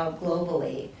speaking out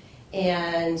globally,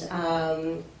 and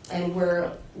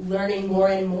we're learning more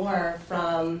and more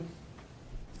from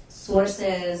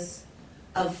sources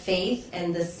of faith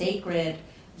and the sacred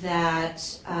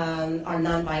that are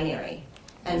non-binary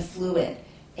and fluid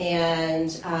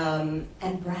and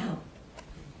brown.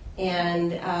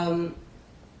 And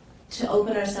to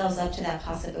open ourselves up to that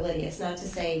possibility. It's not to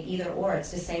say either or,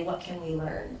 it's to say what can we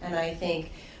learn. And I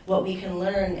think what we can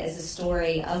learn is a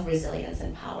story of resilience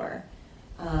and power.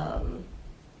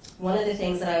 One of the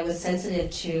things that I was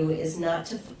sensitive to is not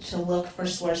to look for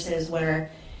sources where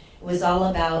it was all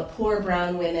about poor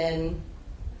brown women.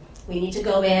 We need to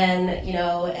go in,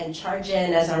 and charge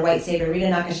in as our white savior. Rita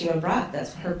Nakashima Brock,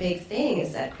 that's her big thing,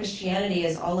 is that Christianity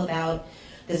is all about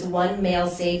this one male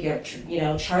savior,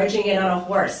 charging in on a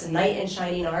horse, a knight in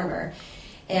shining armor.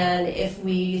 And if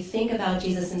we think about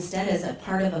Jesus instead as a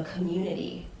part of a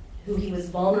community, who he was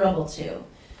vulnerable to,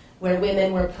 where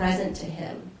women were present to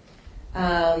him,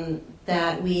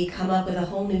 that we come up with a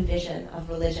whole new vision of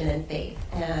religion and faith.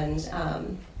 And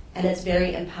it's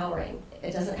very empowering.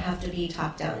 It doesn't have to be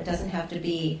top-down. It doesn't have to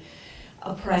be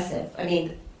oppressive. I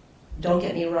mean, don't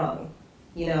get me wrong.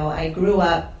 I grew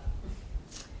up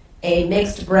a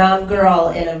mixed brown girl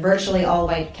in a virtually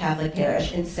all-white Catholic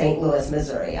parish in St. Louis,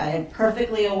 Missouri. I am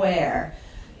perfectly aware,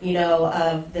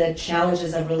 of the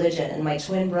challenges of religion. And my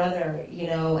twin brother,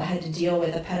 had to deal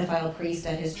with a pedophile priest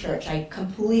at his church. I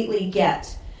completely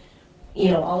get,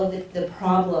 all of the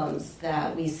problems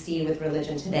that we see with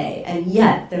religion today. And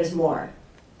yet, there's more.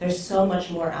 There's so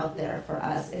much more out there for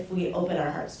us if we open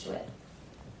our hearts to it.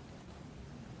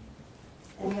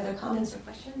 Any other comments or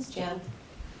questions? Jan?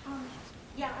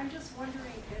 Yeah, I'm just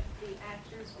wondering if the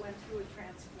actors went through a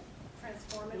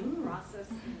transformative process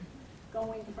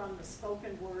going from the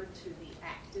spoken word to the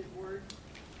acted word.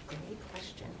 Great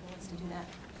question. Who wants to do that?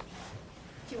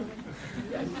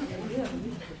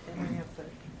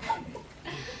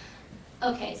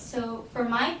 Okay, so for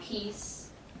my piece,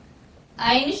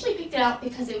 I initially picked it out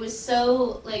because it was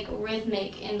so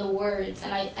rhythmic in the words,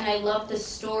 and I loved the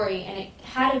story, and it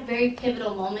had a very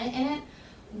pivotal moment in it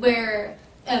where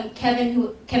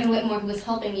Kevin Whitmore, who was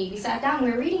helping me, we sat down, we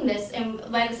were reading this, and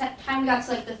by the time we got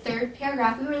to the third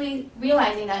paragraph, we were really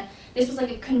realizing that this was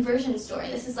a conversion story.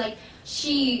 This is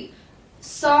she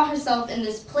saw herself in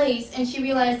this place, and she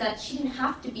realized that she didn't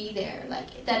have to be there,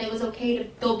 that it was okay to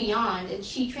go beyond, and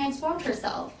she transformed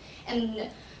herself. And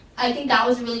I think that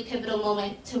was a really pivotal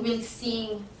moment to really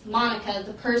seeing Monica,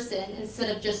 the person,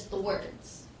 instead of just the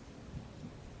words.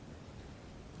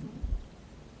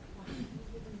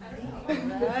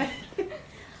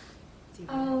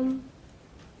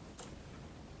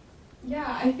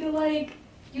 Yeah, I feel like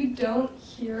you don't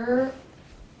hear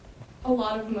a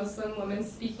lot of Muslim women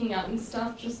speaking out and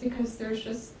stuff just because they're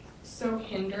just so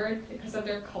hindered because of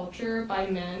their culture by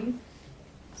men.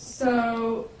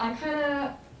 So I kind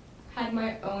of had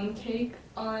my own take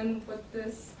on what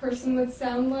this person would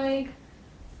sound like.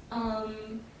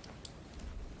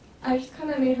 I just kind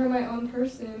of made her my own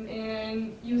person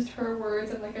and used her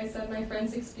words and, like I said, my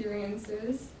friends'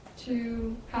 experiences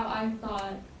to how I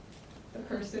thought the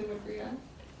person would react.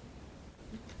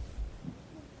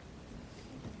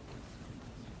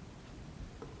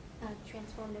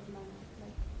 Transformative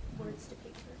moment, words to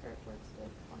picture or words to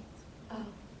points. Oh,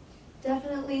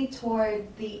 definitely toward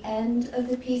the end of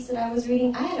the piece that I was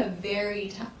reading, I had a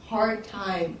very hard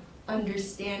time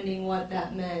understanding what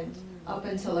that meant up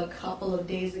until a couple of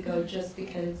days ago, just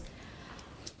because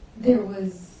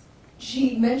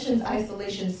she mentions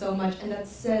isolation so much, and that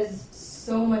says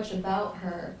so much about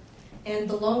her. And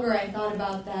the longer I thought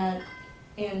about that,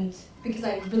 and because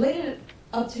I related it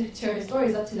up to her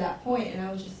stories up to that point, and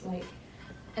I was just like,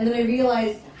 and then I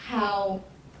realized how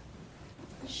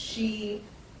did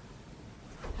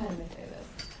I say this?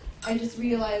 I just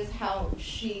realized how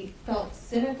she felt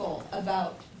cynical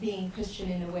about being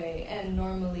Christian in a way, and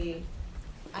normally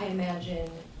I imagine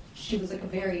she was a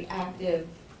very active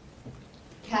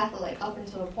Catholic up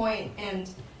until a point,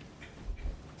 and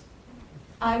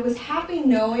I was happy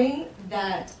knowing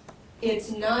that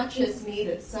it's not just me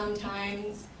that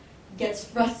sometimes gets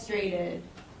frustrated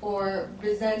or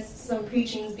resents some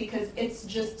preachings because it's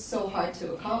just so hard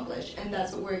to accomplish, and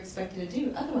that's what we're expected to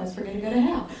do. Otherwise, we're going to go to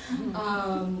hell.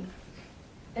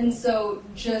 And so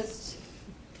just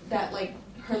that,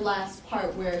 her last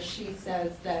part where she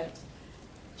says that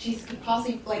she's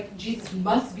possibly, like, Jesus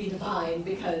must be divine,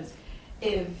 because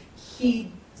if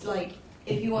he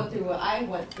went through what I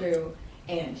went through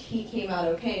and he came out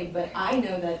okay, but I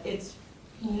know that it's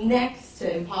next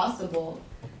to impossible,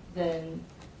 then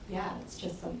yeah, it's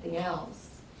just something else.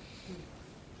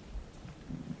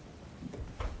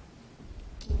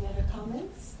 Any other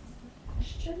comments?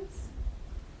 Questions?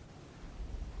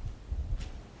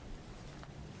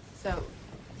 So,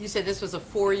 you said this was a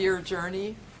 4-year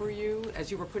journey for you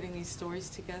as you were putting these stories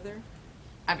together?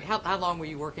 I mean, how long were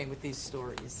you working with these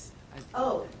stories?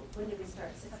 Oh, when did we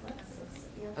start? 6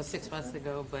 months? 6 months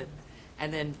ago,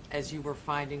 and then as you were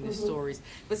finding the stories,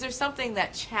 was there something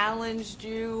that challenged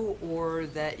you or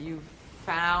that you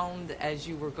found as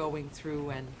you were going through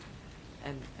and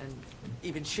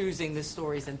even choosing the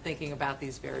stories and thinking about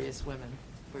these various women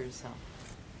for yourself?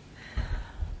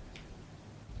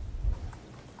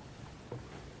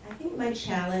 I think my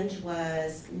challenge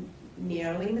was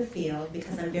narrowing the field,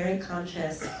 because I'm very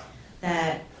conscious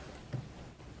that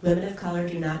women of color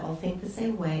do not all think the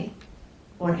same way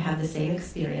or have the same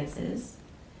experiences.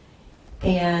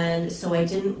 And so I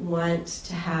didn't want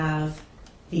to have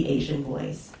the Asian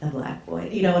voice, the black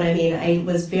voice. You know what I mean? I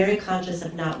was very conscious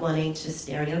of not wanting to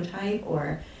stereotype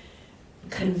or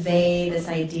convey this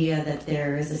idea that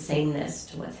there is a sameness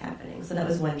to what's happening. So that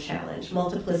was one challenge.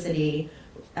 Multiplicity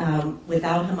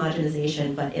without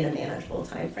homogenization, but in a manageable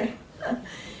time frame.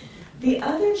 The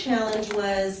other challenge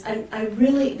was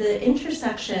the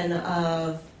intersection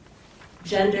of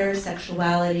gender,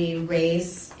 sexuality,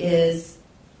 race is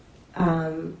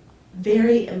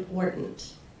very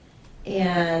important.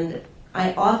 And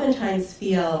I oftentimes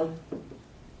feel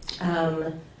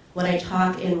when I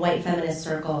talk in white feminist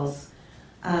circles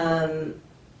that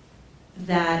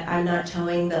I'm not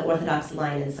towing the orthodox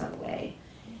line in some way.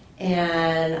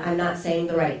 And I'm not saying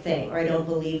the right thing, or I don't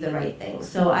believe the right thing.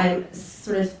 So I'm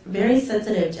sort of very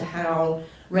sensitive to how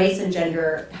race and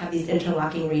gender have these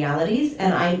interlocking realities,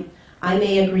 and I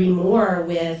may agree more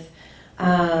with,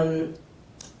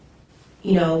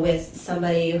 with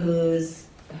somebody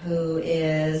who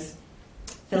is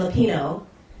Filipino,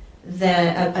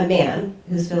 than a man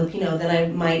who's Filipino, than I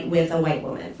might with a white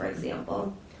woman, for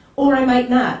example, or I might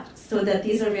not. So that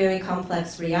these are very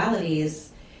complex realities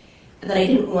that I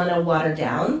didn't want to water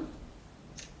down,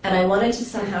 and I wanted to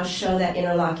somehow show that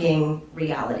interlocking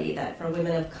reality, that for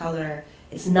women of color,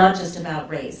 it's not just about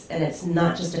race, and it's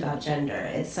not just about gender.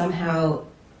 It somehow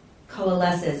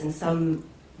coalesces in some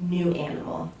new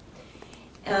animal.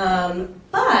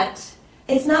 But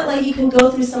it's not like you can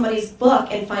go through somebody's book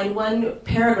and find one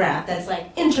paragraph that's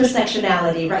like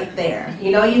intersectionality right there. You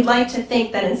know, you'd like to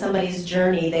think that in somebody's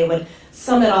journey they would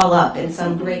sum it all up in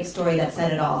some great story that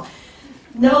said it all.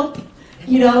 Nope.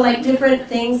 You know, like different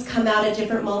things come out at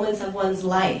different moments of one's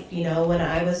life. You know, when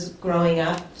I was growing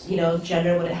up,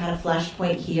 gender would have had a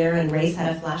flashpoint here and race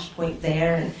had a flashpoint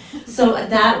there. And so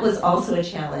that was also a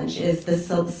challenge, is the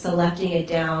selecting it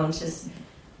down to,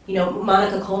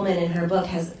 Monica Coleman in her book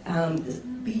has this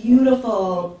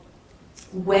beautiful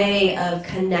way of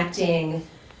connecting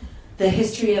the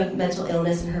history of mental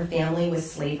illness in her family with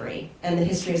slavery, and the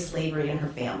history of slavery in her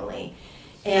family.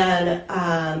 And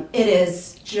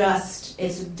it's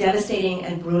devastating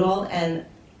and brutal and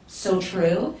so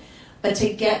true. But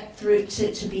to get through,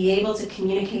 to be able to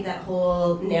communicate that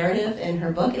whole narrative in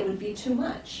her book, it would be too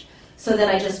much. So then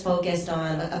I just focused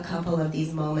on a couple of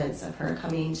these moments of her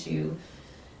coming to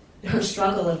her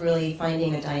struggle of really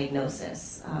finding a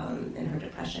diagnosis in her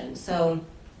depression. So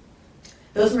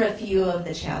those were a few of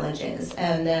the challenges.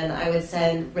 And then I would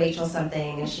send Rachel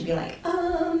something, and she'd be like,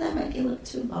 that might be a little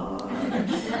too long.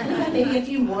 Maybe a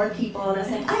few more people. And I was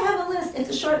like, I have a list. It's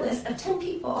a short list of 10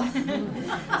 people.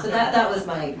 So that was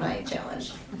my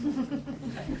challenge.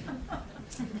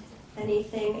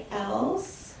 Anything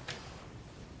else?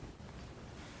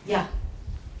 Yeah.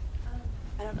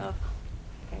 I don't know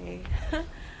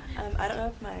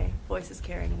if my voice is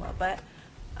carrying well, but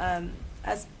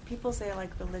as people say, like,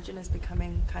 religion is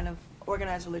becoming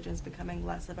organized religion is becoming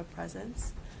less of a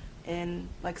presence in,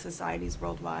 like, societies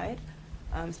worldwide,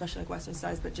 especially like Western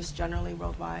societies, but just generally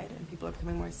worldwide, and people are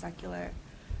becoming more secular.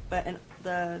 But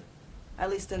at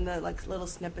least in the, like, little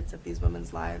snippets of these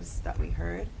women's lives that we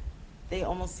heard, they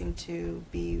almost seem to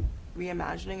be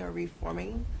reimagining or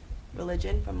reforming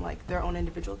religion from, like, their own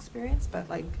individual experience, but,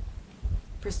 like,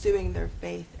 pursuing their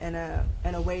faith in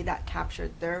a way that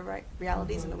captured their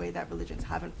realities in a way that religions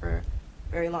haven't for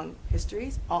very long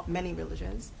histories, many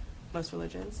religions, most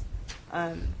religions.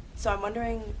 So I'm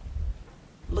wondering,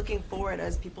 looking forward,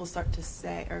 as people start to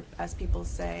say, or as people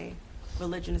say,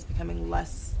 religion is becoming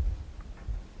less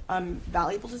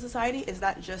valuable to society? Is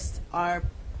that just our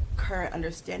current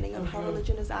understanding of how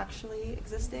religion is actually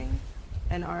existing,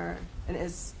 and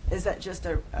is that just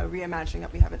a reimagining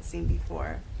that we haven't seen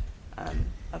before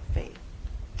of faith?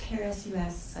 Karis, you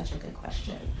asked such a good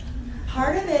question.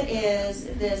 Part of it is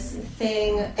this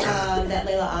thing that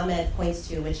Layla Ahmed points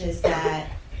to, which is that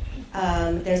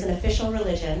there's an official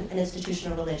religion, an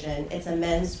institutional religion. It's a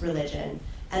men's religion,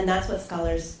 and that's what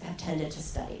scholars have tended to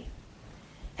study.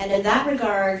 And in that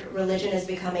regard, religion is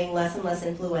becoming less and less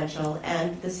influential,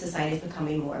 and the society is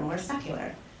becoming more and more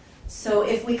secular. So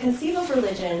if we conceive of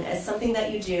religion as something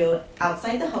that you do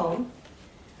outside the home,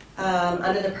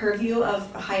 under the purview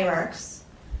of hierarchs,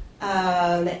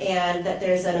 and that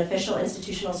there's an official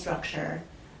institutional structure,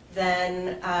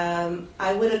 then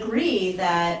I would agree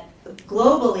that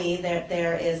globally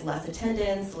there is less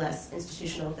attendance, less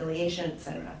institutional affiliation,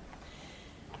 etc.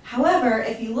 However,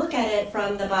 if you look at it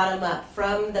from the bottom up,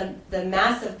 from the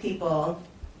mass of people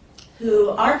who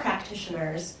are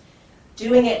practitioners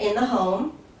doing it in the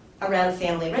home, around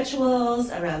family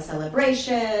rituals, around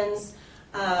celebrations,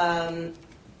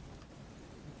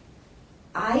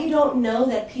 I don't know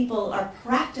that people are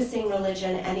practicing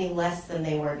religion any less than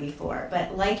they were before.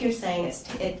 But like you're saying,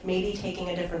 it may be taking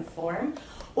a different form,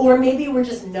 or maybe we're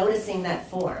just noticing that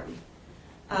form.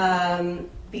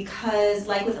 Because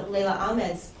like with Layla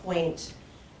Ahmed's point,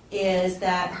 is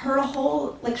that her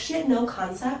whole, she had no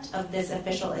concept of this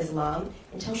official Islam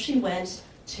until she went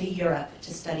to Europe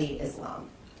to study Islam.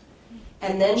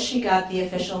 And then she got the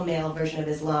official male version of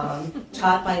Islam,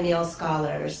 taught by male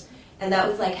scholars, and that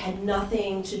was had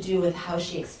nothing to do with how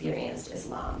she experienced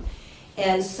Islam.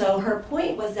 And so her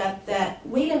point was that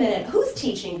wait a minute, who's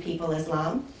teaching people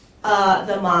Islam?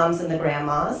 The moms and the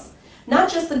grandmas. Not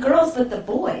just the girls, but the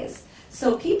boys.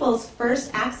 So people's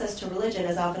first access to religion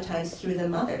is oftentimes through the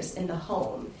mothers in the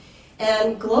home.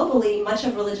 And globally, much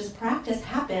of religious practice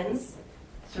happens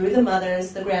through the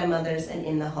mothers, the grandmothers, and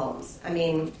in the homes. I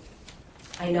mean,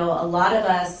 I know a lot of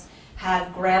us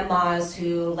have grandmas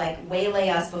who waylay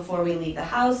us before we leave the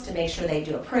house to make sure they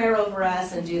do a prayer over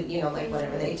us and do,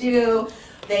 whatever they do.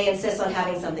 They insist on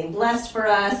having something blessed for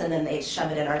us, and then they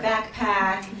shove it in our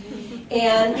backpack.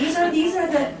 And these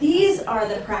are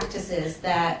the practices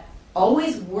that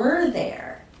always were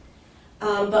there,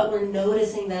 but we're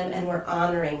noticing them and we're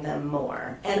honoring them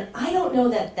more. And I don't know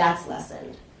that that's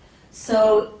lessened.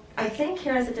 So I think,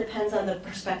 Karis, it depends on the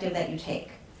perspective that you take.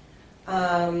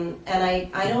 And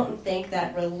I don't think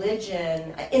that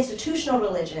institutional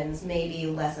religions may be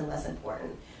less and less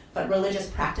important, but religious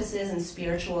practices and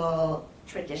spiritual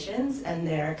traditions and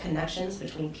their connections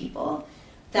between people,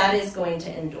 that is going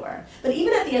to endure. But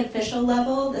even at the official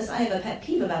level, I have a pet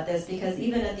peeve about this, because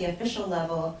even at the official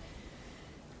level,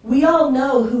 we all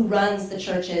know who runs the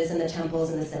churches and the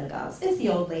temples and the synagogues. It's the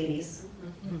old ladies.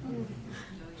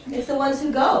 It's the ones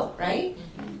who go, right?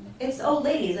 It's old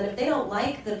ladies, and if they don't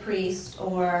like the priest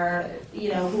or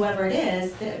whoever it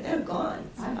is, they're gone.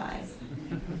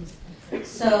 Bye-bye.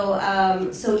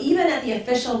 So even at the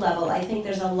official level, I think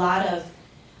there's a lot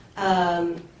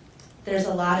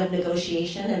of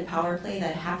negotiation and power play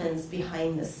that happens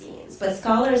behind the scenes. But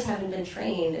scholars haven't been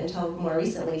trained until more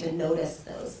recently to notice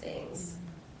those things.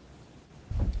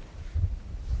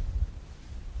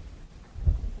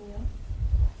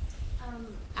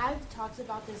 I've talked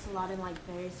about this a lot in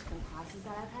various different classes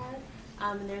that I've had,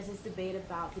 and there's this debate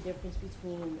about the difference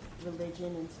between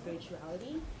religion and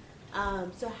spirituality.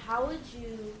 So how would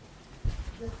you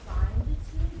define the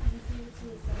two? Do you see the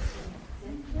two as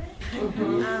something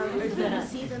different? Do you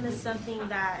see them as something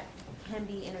that can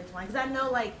be intertwined? Because I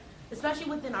know, especially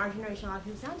within our generation, a lot of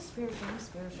people say, I'm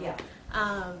spiritual. Yeah.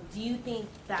 Do you think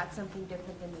that's something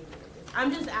different than maybe religious? I'm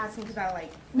just asking because I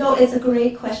No, it's a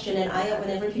great question, and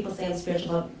whenever people say I'm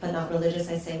spiritual but not religious,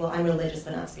 I say, well, I'm religious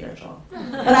but not spiritual.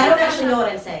 But I don't actually know what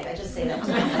I'm saying. I just say that to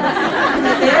them.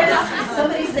 There is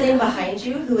somebody sitting behind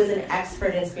you who is an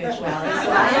expert in spirituality,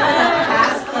 so I am going to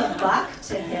pass the buck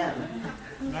to him.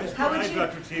 How would you,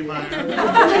 Dr. Tiemeier.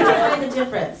 How would you define the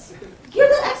difference? You're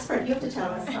the expert. You have to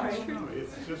tell us. Sorry. No,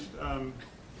 it's just,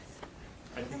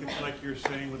 I think it's like you're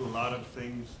saying with a lot of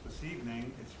things this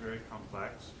evening, it's very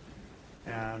complex.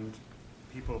 And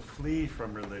people flee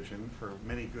from religion for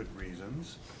many good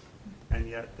reasons, and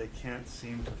yet they can't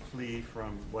seem to flee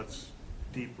from what's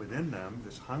deep within them,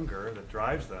 this hunger that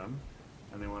drives them,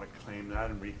 and they want to claim that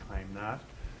and reclaim that.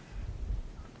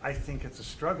 I think it's a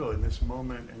struggle in this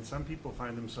moment, and some people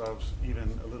find themselves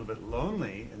even a little bit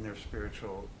lonely in their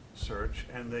spiritual search,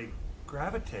 and they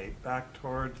gravitate back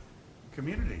toward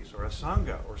communities or a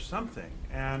sangha or something.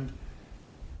 And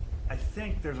I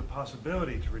think there's a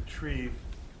possibility to retrieve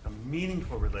a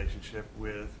meaningful relationship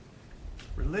with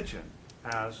religion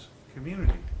as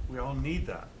community. We all need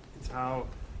that. It's how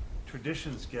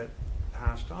traditions get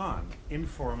passed on,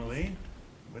 informally,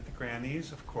 with the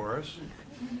grannies, of course,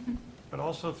 but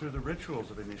also through the rituals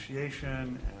of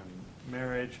initiation and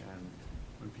marriage, and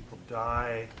when people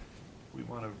die, we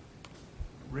want to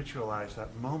ritualize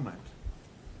that moment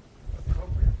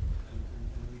appropriate,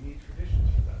 and we need traditions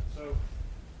for that. So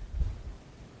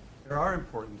there are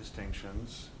important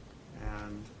distinctions,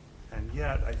 and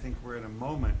yet I think we're in a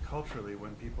moment culturally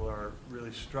when people are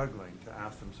really struggling to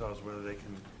ask themselves whether they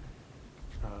can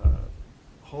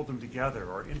hold them together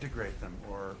or integrate them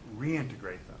or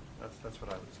reintegrate them. That's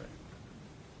what I would say.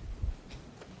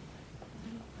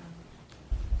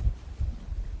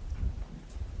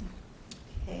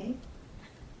 Okay.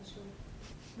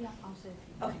 Yeah, I'll say a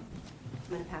few. Okay. I'm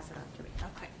going to pass it on to Rachel.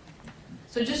 Okay.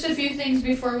 So just a few things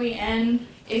before we end.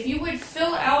 If you would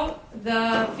fill out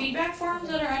the feedback forms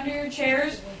that are under your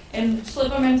chairs and slip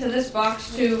them into this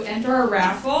box to enter a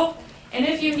raffle. And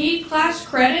if you need class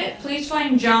credit, please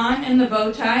find John in the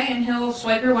bow tie and he'll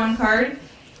swipe your one card.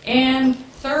 And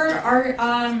third, our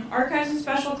Archives and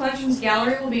Special Collections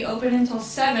Gallery will be open until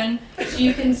 7, so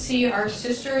you can see our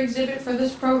sister exhibit for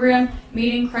this program,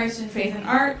 Meeting Christ in Faith and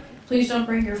Art. Please don't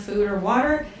bring your food or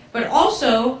water, but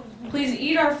also please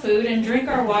eat our food and drink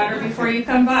our water before you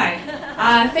come by.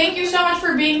 Thank you so much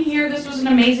for being here. This was an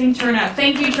amazing turnout.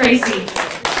 Thank you, Tracy.